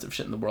most expensive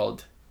shit in the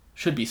world.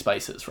 Should be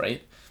spices,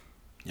 right?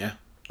 Yeah.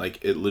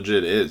 Like, it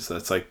legit is.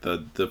 That's like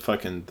the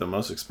fucking the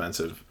most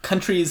expensive.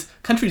 Countries'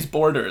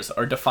 borders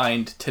are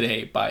defined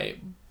today by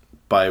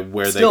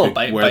where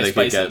they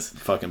could get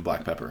fucking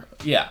black pepper.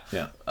 Yeah.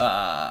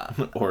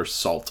 Or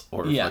salt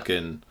or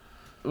fucking.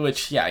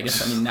 Which I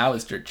guess now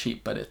is dirt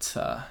cheap, but it's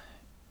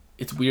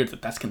weird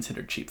that that's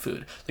considered cheap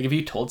food. Like, if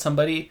you told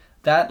somebody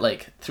that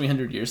like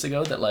 300 years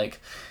ago that like,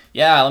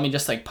 let me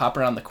just like pop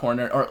around the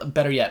corner, or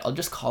better yet, I'll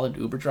just call an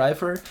Uber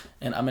driver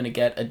and I'm gonna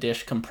get a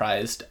dish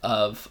comprised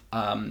of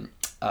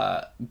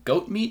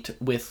goat meat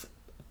with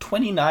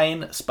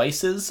 29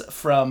 spices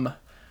from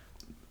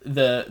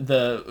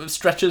the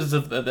stretches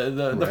of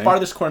the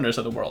farthest corners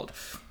of the world.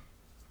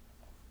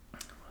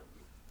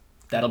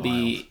 That'll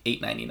be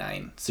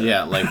 $8.99. So.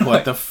 Yeah, like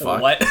what the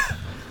fuck? What?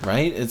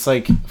 Right? It's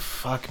like,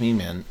 fuck me,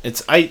 man.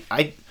 It's I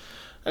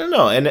don't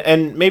know,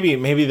 and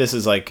maybe this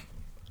is like,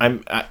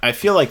 I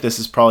feel like this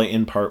is probably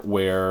in part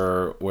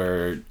where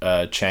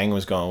Chang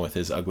was going with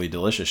his ugly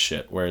delicious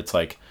shit, where it's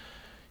like,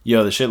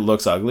 the shit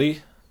looks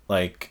ugly.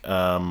 like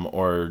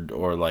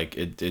or like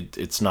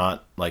it's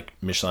not like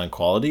Michelin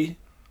quality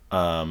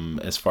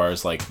as far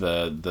as like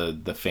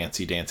the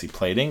fancy dancy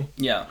plating.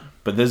 Yeah.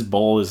 But this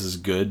bowl is as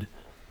good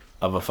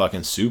of a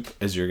fucking soup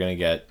as you're gonna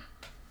get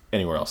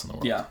anywhere else in the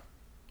world. Yeah.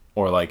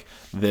 Or like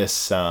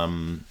this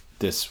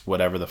this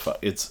whatever the fuck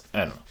it's, I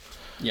don't know.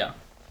 Yeah.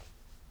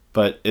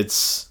 But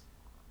it's,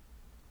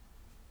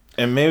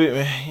 and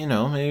maybe, you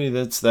know, maybe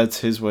that's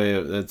his way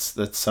of,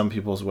 that's some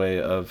people's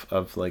way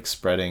of like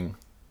spreading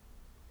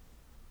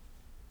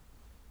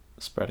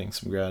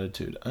some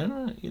gratitude. I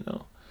don't know, you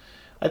know.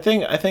 I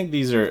think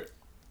these are,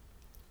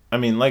 I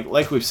mean,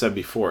 like we've said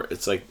before,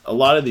 it's like a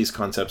lot of these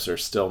concepts are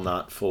still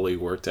not fully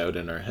worked out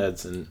in our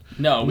heads, and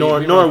no,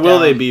 nor will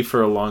they be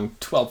for a long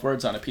 12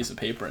 words on a piece of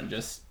paper and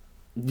just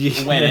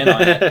went in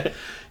on it.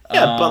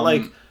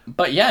 Yeah,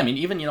 but yeah, I mean,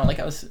 even, you know, like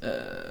I was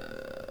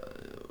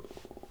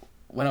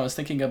when I was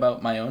thinking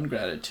about my own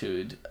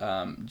gratitude,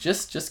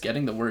 just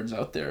getting the words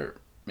out there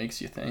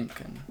makes you think.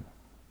 And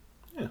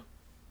yeah,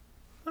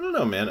 I don't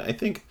know, man. I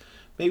think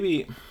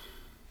maybe.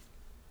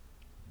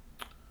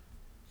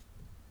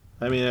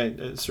 I mean,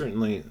 I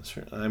certainly.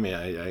 I mean,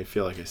 I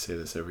feel like I say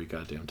this every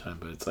goddamn time,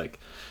 but it's like,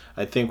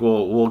 I think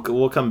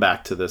we'll come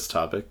back to this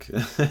topic.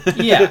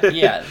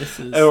 Yeah. This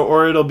is,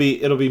 or it'll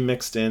be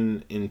mixed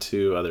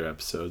into other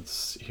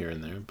episodes here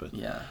and there, but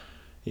yeah,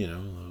 you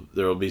know,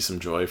 there will be some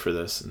joy for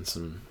this and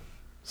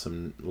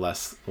some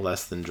less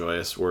than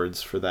joyous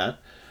words for that,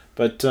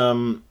 but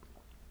no,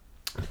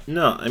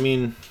 I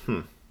mean,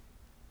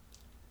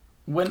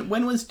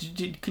 When was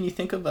can you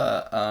think of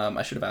a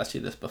I should have asked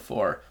you this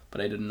before,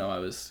 but I didn't know I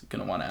was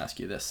gonna want to ask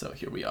you this, so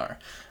here we are.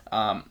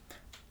 Can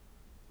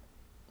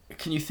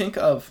you think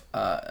of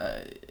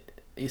a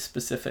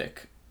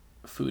specific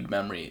food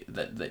memory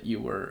that you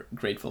were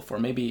grateful for?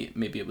 Maybe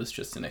it was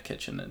just in a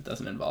kitchen and it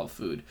doesn't involve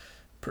food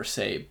per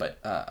se, but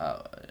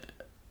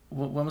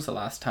when was the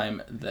last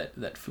time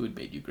that food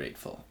made you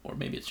grateful? Or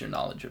maybe it's your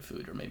knowledge of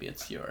food, or maybe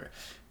it's your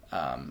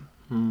I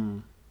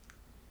don't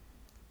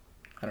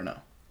know.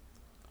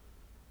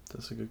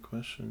 That's a good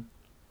question.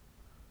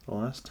 The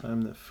last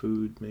time that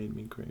food made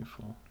me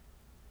grateful.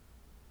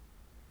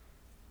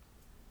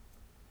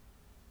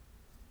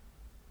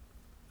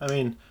 I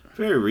mean,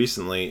 very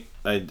recently,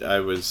 I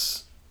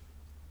was,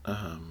 you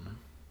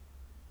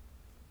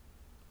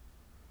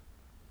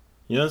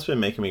know what's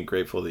been making me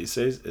grateful these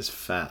days is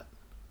fat.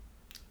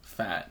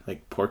 Fat.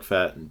 Like pork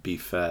fat and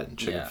beef fat and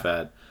chicken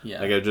fat. Yeah.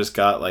 Like I've just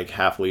got like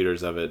half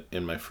liters of it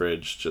in my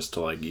fridge just to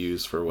like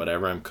use for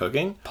whatever I'm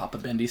cooking. Pop a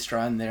bendy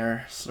straw in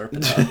there, slurp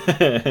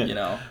it up, you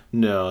know.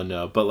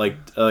 No, but like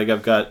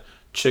I've got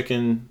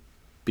chicken,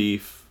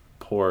 beef,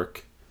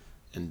 pork,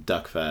 and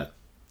duck fat.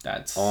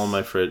 That's all in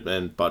my fridge,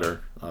 and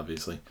butter,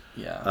 obviously.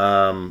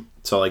 Yeah.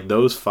 So like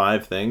those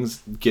 5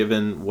 things,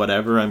 given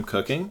whatever I'm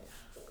cooking,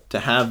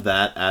 to have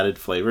that added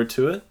flavor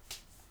to it,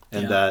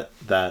 and that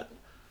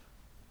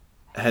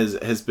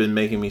has been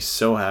making me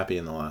so happy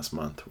in the last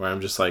month, where I'm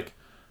just like,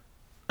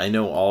 I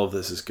know all of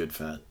this is good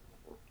fat.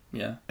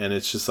 Yeah. And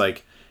it's just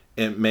like,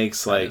 it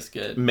makes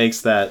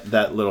makes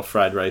that little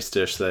fried rice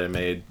dish that I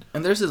made,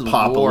 and there's this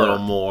pop war, a little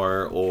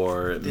more,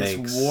 or it this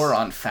makes war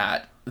on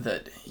fat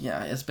that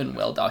has been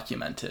well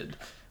documented,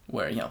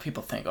 where, you know,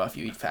 people think, oh, if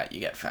you eat fat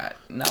you get fat.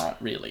 No,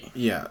 really.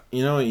 Yeah,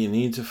 you know what you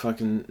need to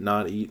fucking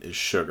not eat is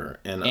sugar,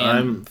 and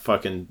I'm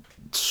fucking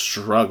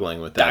struggling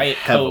with that Diet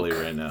heavily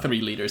Coke, right now.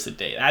 3 liters a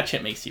day, that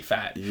shit makes you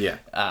fat. Yeah.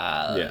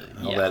 All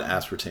that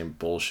aspartame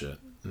bullshit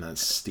and that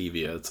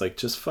stevia. It's like,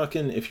 just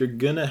fucking, if you're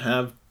gonna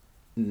have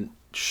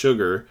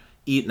sugar,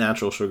 eat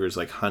natural sugars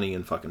like honey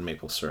and fucking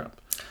maple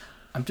syrup.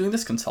 I'm doing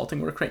this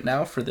consulting work right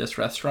now for this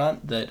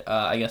restaurant that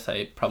I guess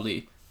I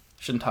probably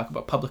shouldn't talk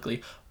about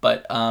publicly,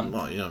 but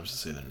well, you don't have to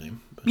say their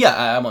name. But. Yeah,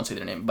 I won't say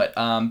their name, but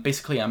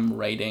basically I'm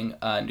writing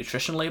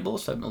nutrition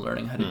labels, so I've been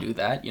learning how to do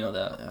that. You know,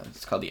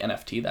 it's called the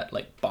NFT, that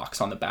like box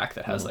on the back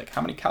that has like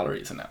how many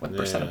calories in it, what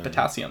percent of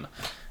potassium,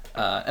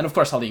 and of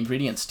course all the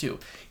ingredients too.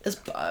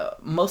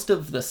 Most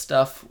of the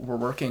stuff we're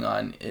working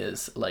on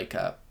is like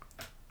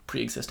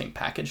pre-existing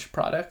packaged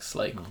products,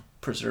 like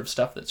preserved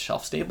stuff that's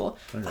shelf stable.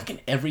 Okay. Fucking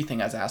everything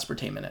has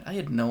aspartame in it. I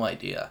had no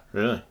idea.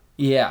 Really?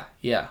 Yeah,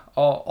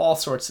 all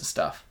sorts of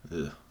stuff.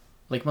 Ugh.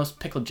 Like most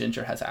pickled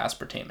ginger has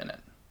aspartame in it.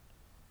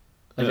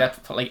 Like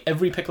that, like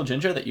every pickled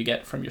ginger that you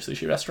get from your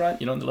sushi restaurant,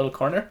 you know, in the little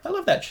corner. I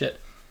love that shit.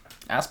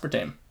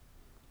 Aspartame.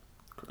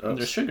 And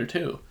there's sugar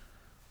too.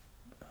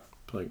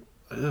 Like,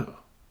 ew.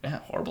 Yeah,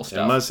 horrible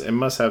stuff. It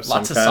must have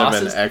lots some kind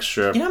of an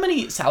extra. You know how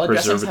many salad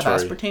dressings have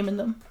aspartame in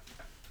them?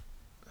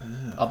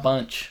 A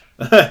bunch.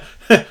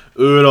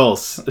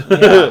 Oodles.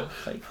 Yeah.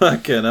 Like,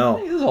 fucking hell.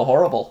 This is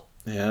horrible.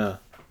 Yeah.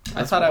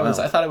 I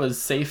thought it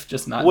was safe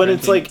just not. When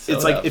it's like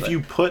if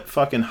you put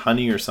fucking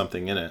honey or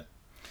something in it,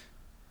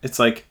 it's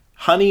like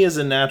honey is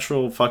a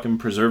natural fucking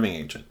preserving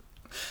agent.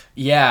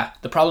 Yeah,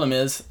 the problem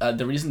is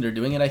the reason they're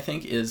doing it, I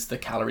think, is the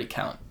calorie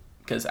count,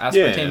 because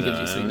aspartame gives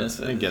you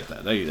sweetness. I get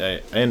that.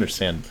 I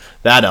understand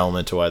that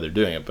element to why they're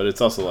doing it, but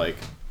it's also like,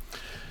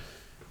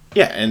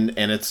 yeah, and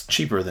it's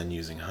cheaper than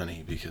using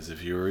honey, because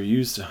if you were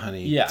used to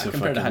honey to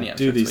fucking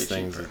do these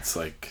things, cheaper. It's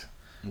like,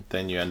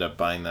 Then you end up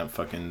buying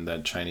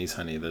that Chinese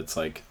honey that's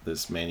like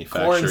this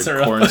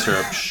manufactured corn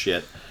syrup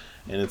shit,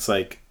 and it's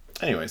like,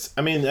 anyways.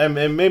 I mean,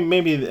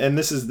 maybe, and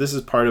this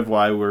is part of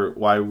why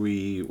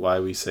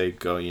we say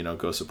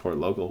go support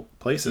local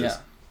places. Yeah.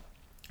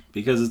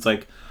 Because it's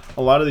like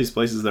a lot of these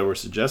places that we're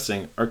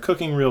suggesting are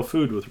cooking real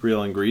food with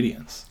real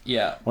ingredients.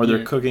 Yeah. Or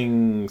they're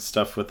cooking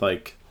stuff with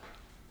like.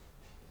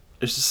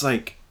 It's just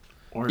like,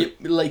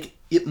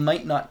 it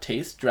might not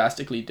taste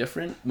drastically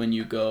different when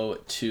you go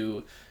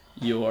to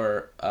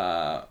your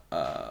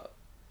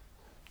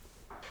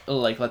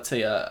like, let's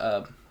say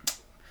I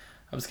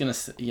was gonna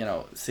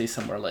say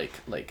somewhere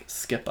like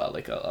Skippa,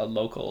 like a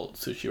local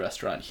sushi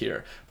restaurant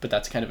here, but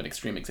that's kind of an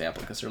extreme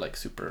example because they're like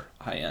super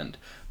high end.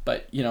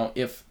 But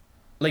if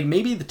like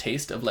maybe the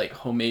taste of like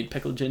homemade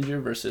pickled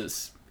ginger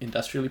versus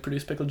industrially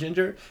produced pickled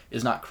ginger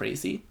is not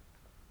crazy.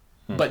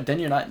 But then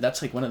you're not. That's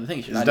like one of the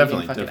things. You're not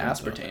eating fucking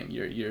aspartame.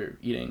 You're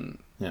eating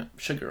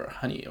sugar or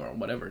honey or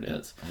whatever it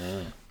is.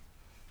 Yeah.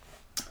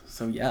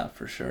 So yeah,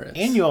 for sure.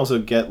 And you also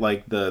get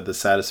like the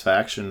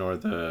satisfaction or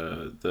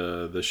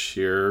the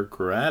sheer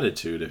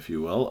gratitude, if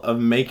you will, of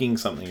making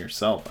something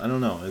yourself. I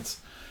don't know. It's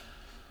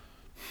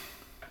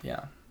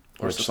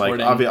Which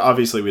like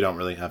obviously we don't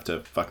really have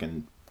to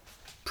fucking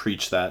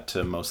preach that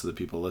to most of the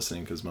people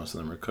listening because most of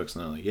them are cooks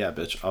and they're like, yeah,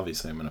 bitch,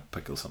 obviously I'm gonna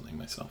pickle something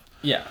myself.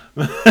 Yeah.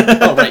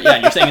 Oh right,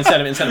 yeah. You're saying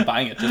instead of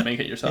buying it, just make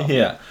it yourself.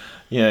 Yeah.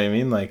 Yeah, I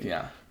mean like.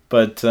 Yeah.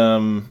 But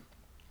no,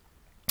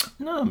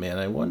 man,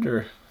 I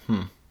wonder.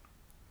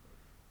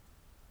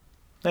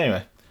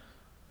 Anyway.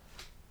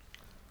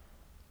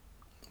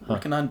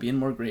 Working on being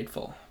more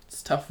grateful.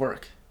 It's tough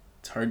work.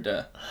 It's hard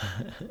to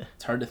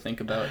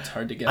think about. It's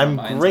hard to get. I'm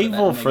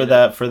grateful for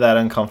that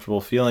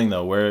uncomfortable feeling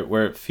though,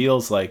 where it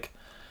feels like.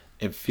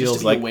 It feels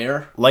just to be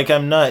aware. Like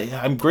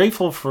I'm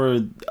grateful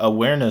for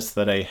awareness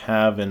that I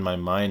have in my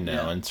mind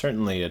now, and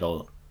certainly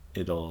it'll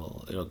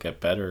get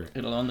better.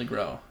 It'll only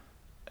grow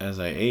as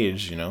I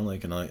age,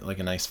 like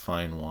a nice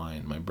fine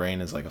wine. My brain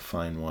is like a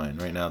fine wine.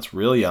 Right now it's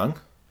real young.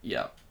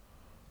 Yeah.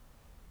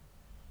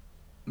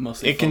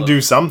 Mostly it can do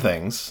some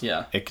things.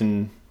 Yeah. It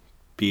can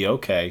be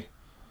okay.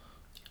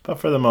 But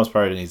for the most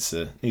part it needs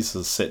to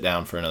sit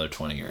down for another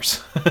 20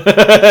 years.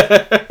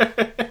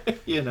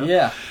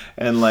 Yeah.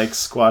 And like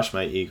squash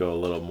my ego a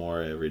little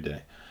more every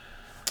day.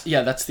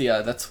 Yeah, that's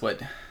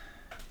what.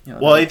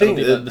 Well, I think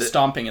the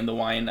stomping in the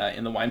wine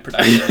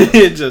production.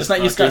 It's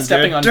not you start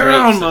stepping on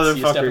down, grapes.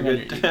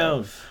 Motherfucker, get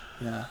down.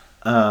 Yeah.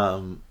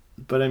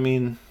 But I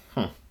mean,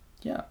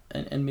 Yeah,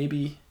 and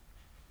maybe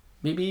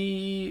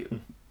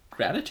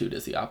gratitude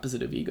is the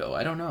opposite of ego.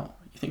 I don't know.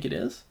 You think it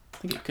is? I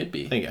think it could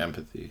be. I think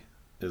empathy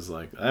is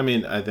like. I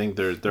mean, I think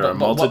there are a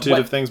multitude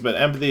of things, but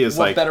empathy is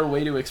like. What better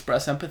way to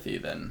express empathy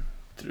than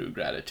through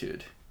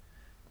gratitude?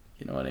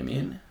 You know what I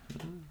mean?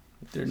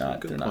 They're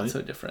not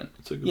so different.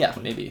 It's a good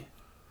point. Maybe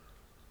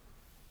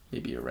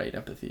you're right.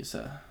 Empathy is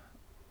a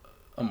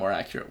more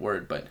accurate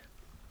word, but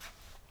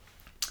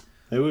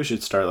maybe we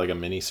should start like a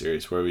mini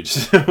series where we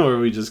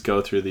just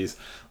go through these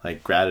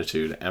like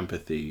gratitude,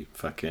 empathy,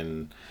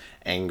 fucking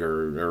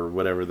anger, or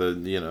whatever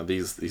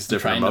these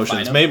different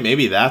emotions.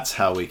 Maybe that's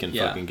how we can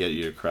fucking get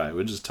you to cry.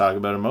 We just talk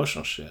about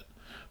emotional shit.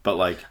 But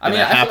like in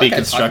a happy,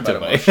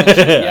 constructive way.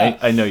 Yeah.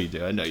 I know you do.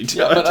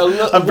 Yeah,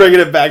 but I'm bringing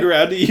it back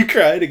around to you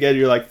crying again.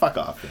 You're like, fuck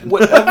off, man.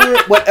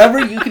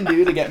 Whatever you can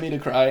do to get me to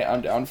cry,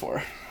 I'm down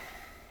for.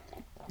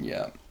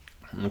 Yeah.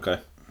 Okay.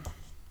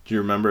 Do you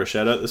remember a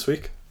shout out this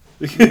week?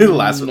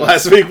 Last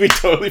week we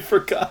totally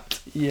forgot.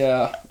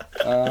 Yeah.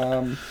 Do you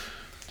want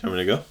me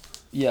to go?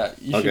 Yeah,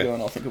 you should go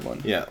and I'll think of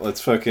one. Yeah,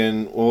 let's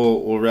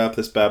we'll wrap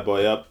this bad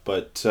boy up,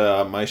 but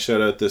my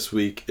shout out this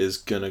week is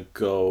gonna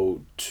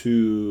go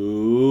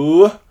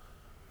to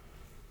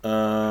my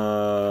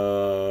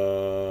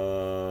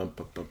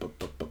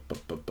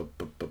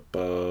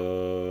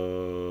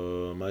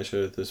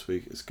shout out this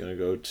week is gonna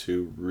go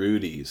to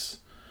Rudy's.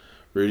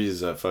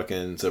 Rudy's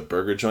it's a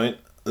burger joint.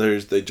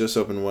 They just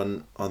opened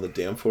one on the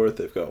Danforth.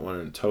 They've got one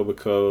in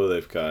Etobicoke.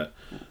 They've got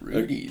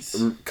Rudy's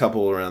a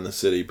couple around the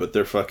city, but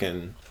they're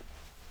fucking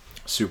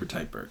super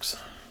tight burgers.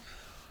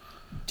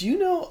 Do you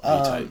know?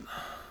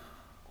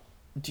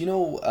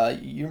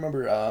 You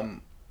remember?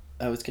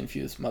 I was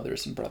confused.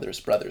 Mothers and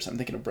brothers. I'm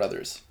thinking of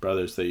brothers.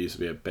 Brothers. They used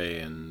to be at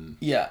Bay and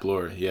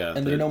Bloor. Yeah,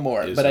 and they're no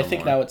more. But I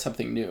think now it's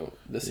something new.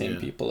 The same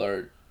people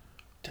are.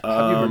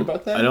 Have you heard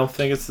about that? I don't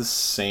think it's the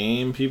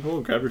same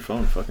people. Grab your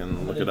phone,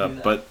 fucking look it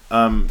up. But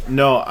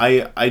no,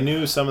 I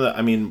knew some of the.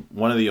 I mean,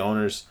 one of the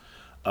owners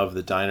of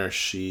the diner,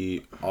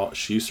 she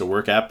used to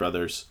work at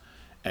Brothers.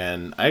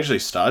 And I actually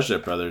staged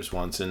at Brothers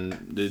once,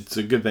 and it's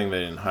a good thing they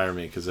didn't hire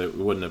me because it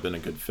wouldn't have been a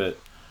good fit.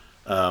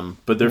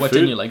 But their what food,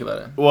 didn't you like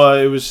about it? Well,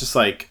 it was just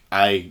like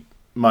my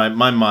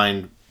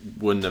mind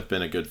wouldn't have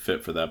been a good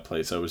fit for that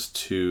place. I was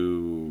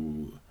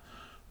too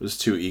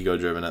ego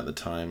driven at the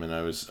time, and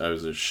I was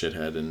a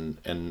shithead,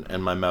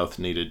 and my mouth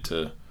needed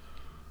to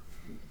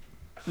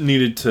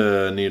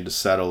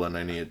settle, and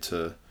I needed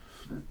to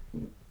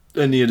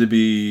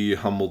be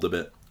humbled a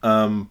bit.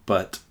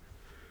 But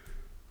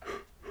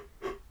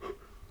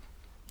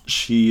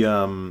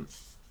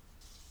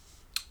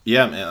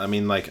Yeah, man. I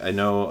mean, like, I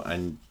know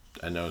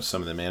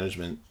some of the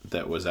management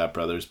that was at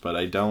Brothers, but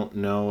I don't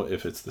know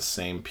if it's the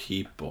same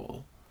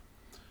people.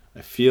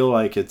 I feel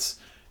like it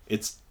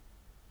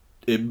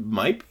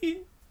might be,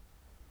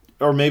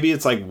 or maybe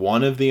it's like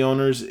one of the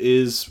owners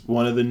is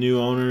one of the new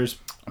owners.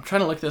 I'm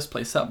trying to look this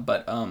place up,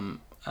 but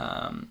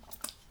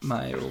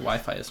my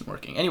Wi-Fi isn't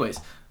working. Anyways,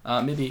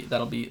 maybe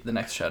that'll be the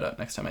next shout out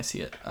next time I see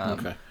it.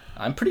 Okay.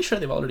 I'm pretty sure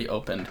they've already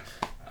opened.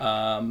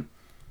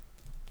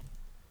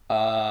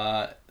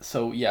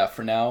 So yeah,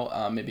 for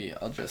now, maybe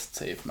I'll just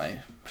save my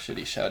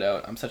shitty shout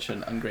out. I'm such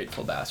an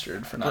ungrateful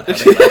bastard for not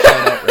having that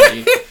shout out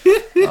ready.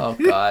 Oh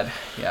God,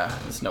 yeah,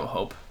 there's no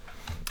hope.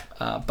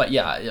 But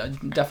yeah,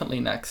 definitely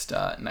next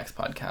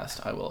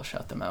podcast I will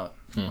shout them out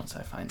once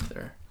I find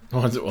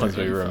once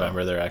we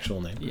remember their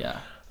actual name. Yeah.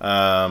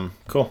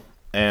 Cool.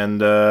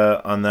 And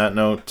on that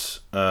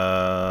note, we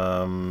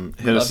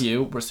love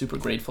you. We're super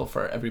grateful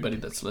for everybody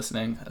that's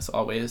listening, as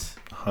always.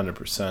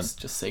 100%.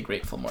 Just say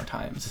grateful more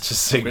times.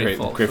 Just say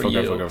grateful.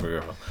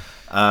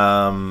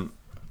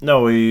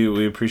 No,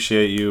 we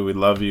appreciate you. We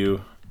love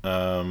you.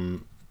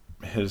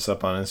 Hit us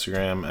up on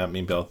Instagram at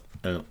meatball.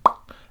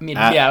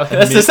 Yeah,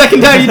 that's the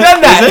second time you've done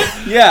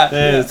that.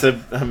 Yeah.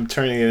 I'm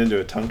turning it into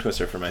a tongue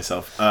twister for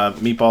myself.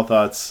 Meatball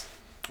Thoughts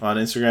on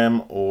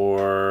Instagram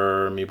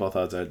or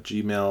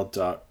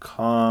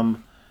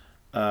meatballthoughts@gmail.com.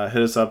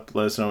 Hit us up.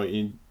 Let us know what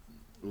you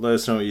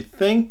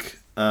think.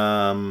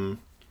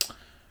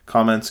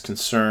 Comments,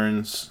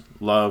 concerns,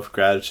 love,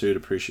 gratitude,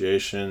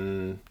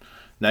 appreciation,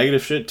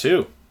 negative shit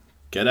too.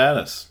 Get at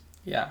us.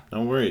 Yeah.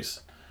 No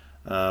worries.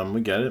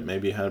 We get it.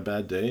 Maybe you had a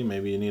bad day.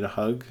 Maybe you need a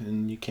hug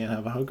and you can't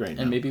have a hug right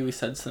now. And maybe we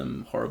said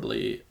some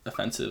horribly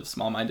offensive,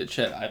 small-minded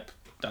shit. I've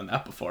done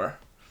that before.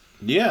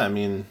 Yeah, I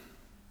mean,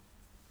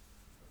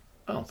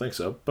 I don't think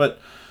so, but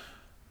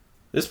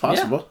it's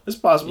possible. Yeah. It's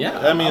possible. Yeah,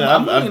 I mean,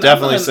 I've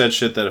definitely said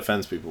shit that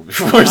offends people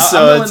before,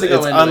 so it's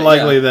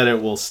unlikely that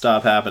it will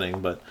stop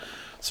happening, but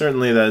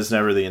certainly that is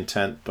never the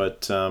intent.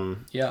 But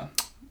yeah.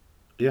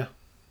 I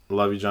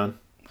love you, John.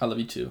 I love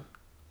you too.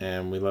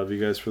 And we love you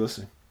guys for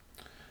listening.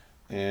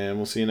 And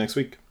we'll see you next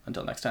week.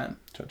 Until next time.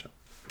 Ciao, ciao.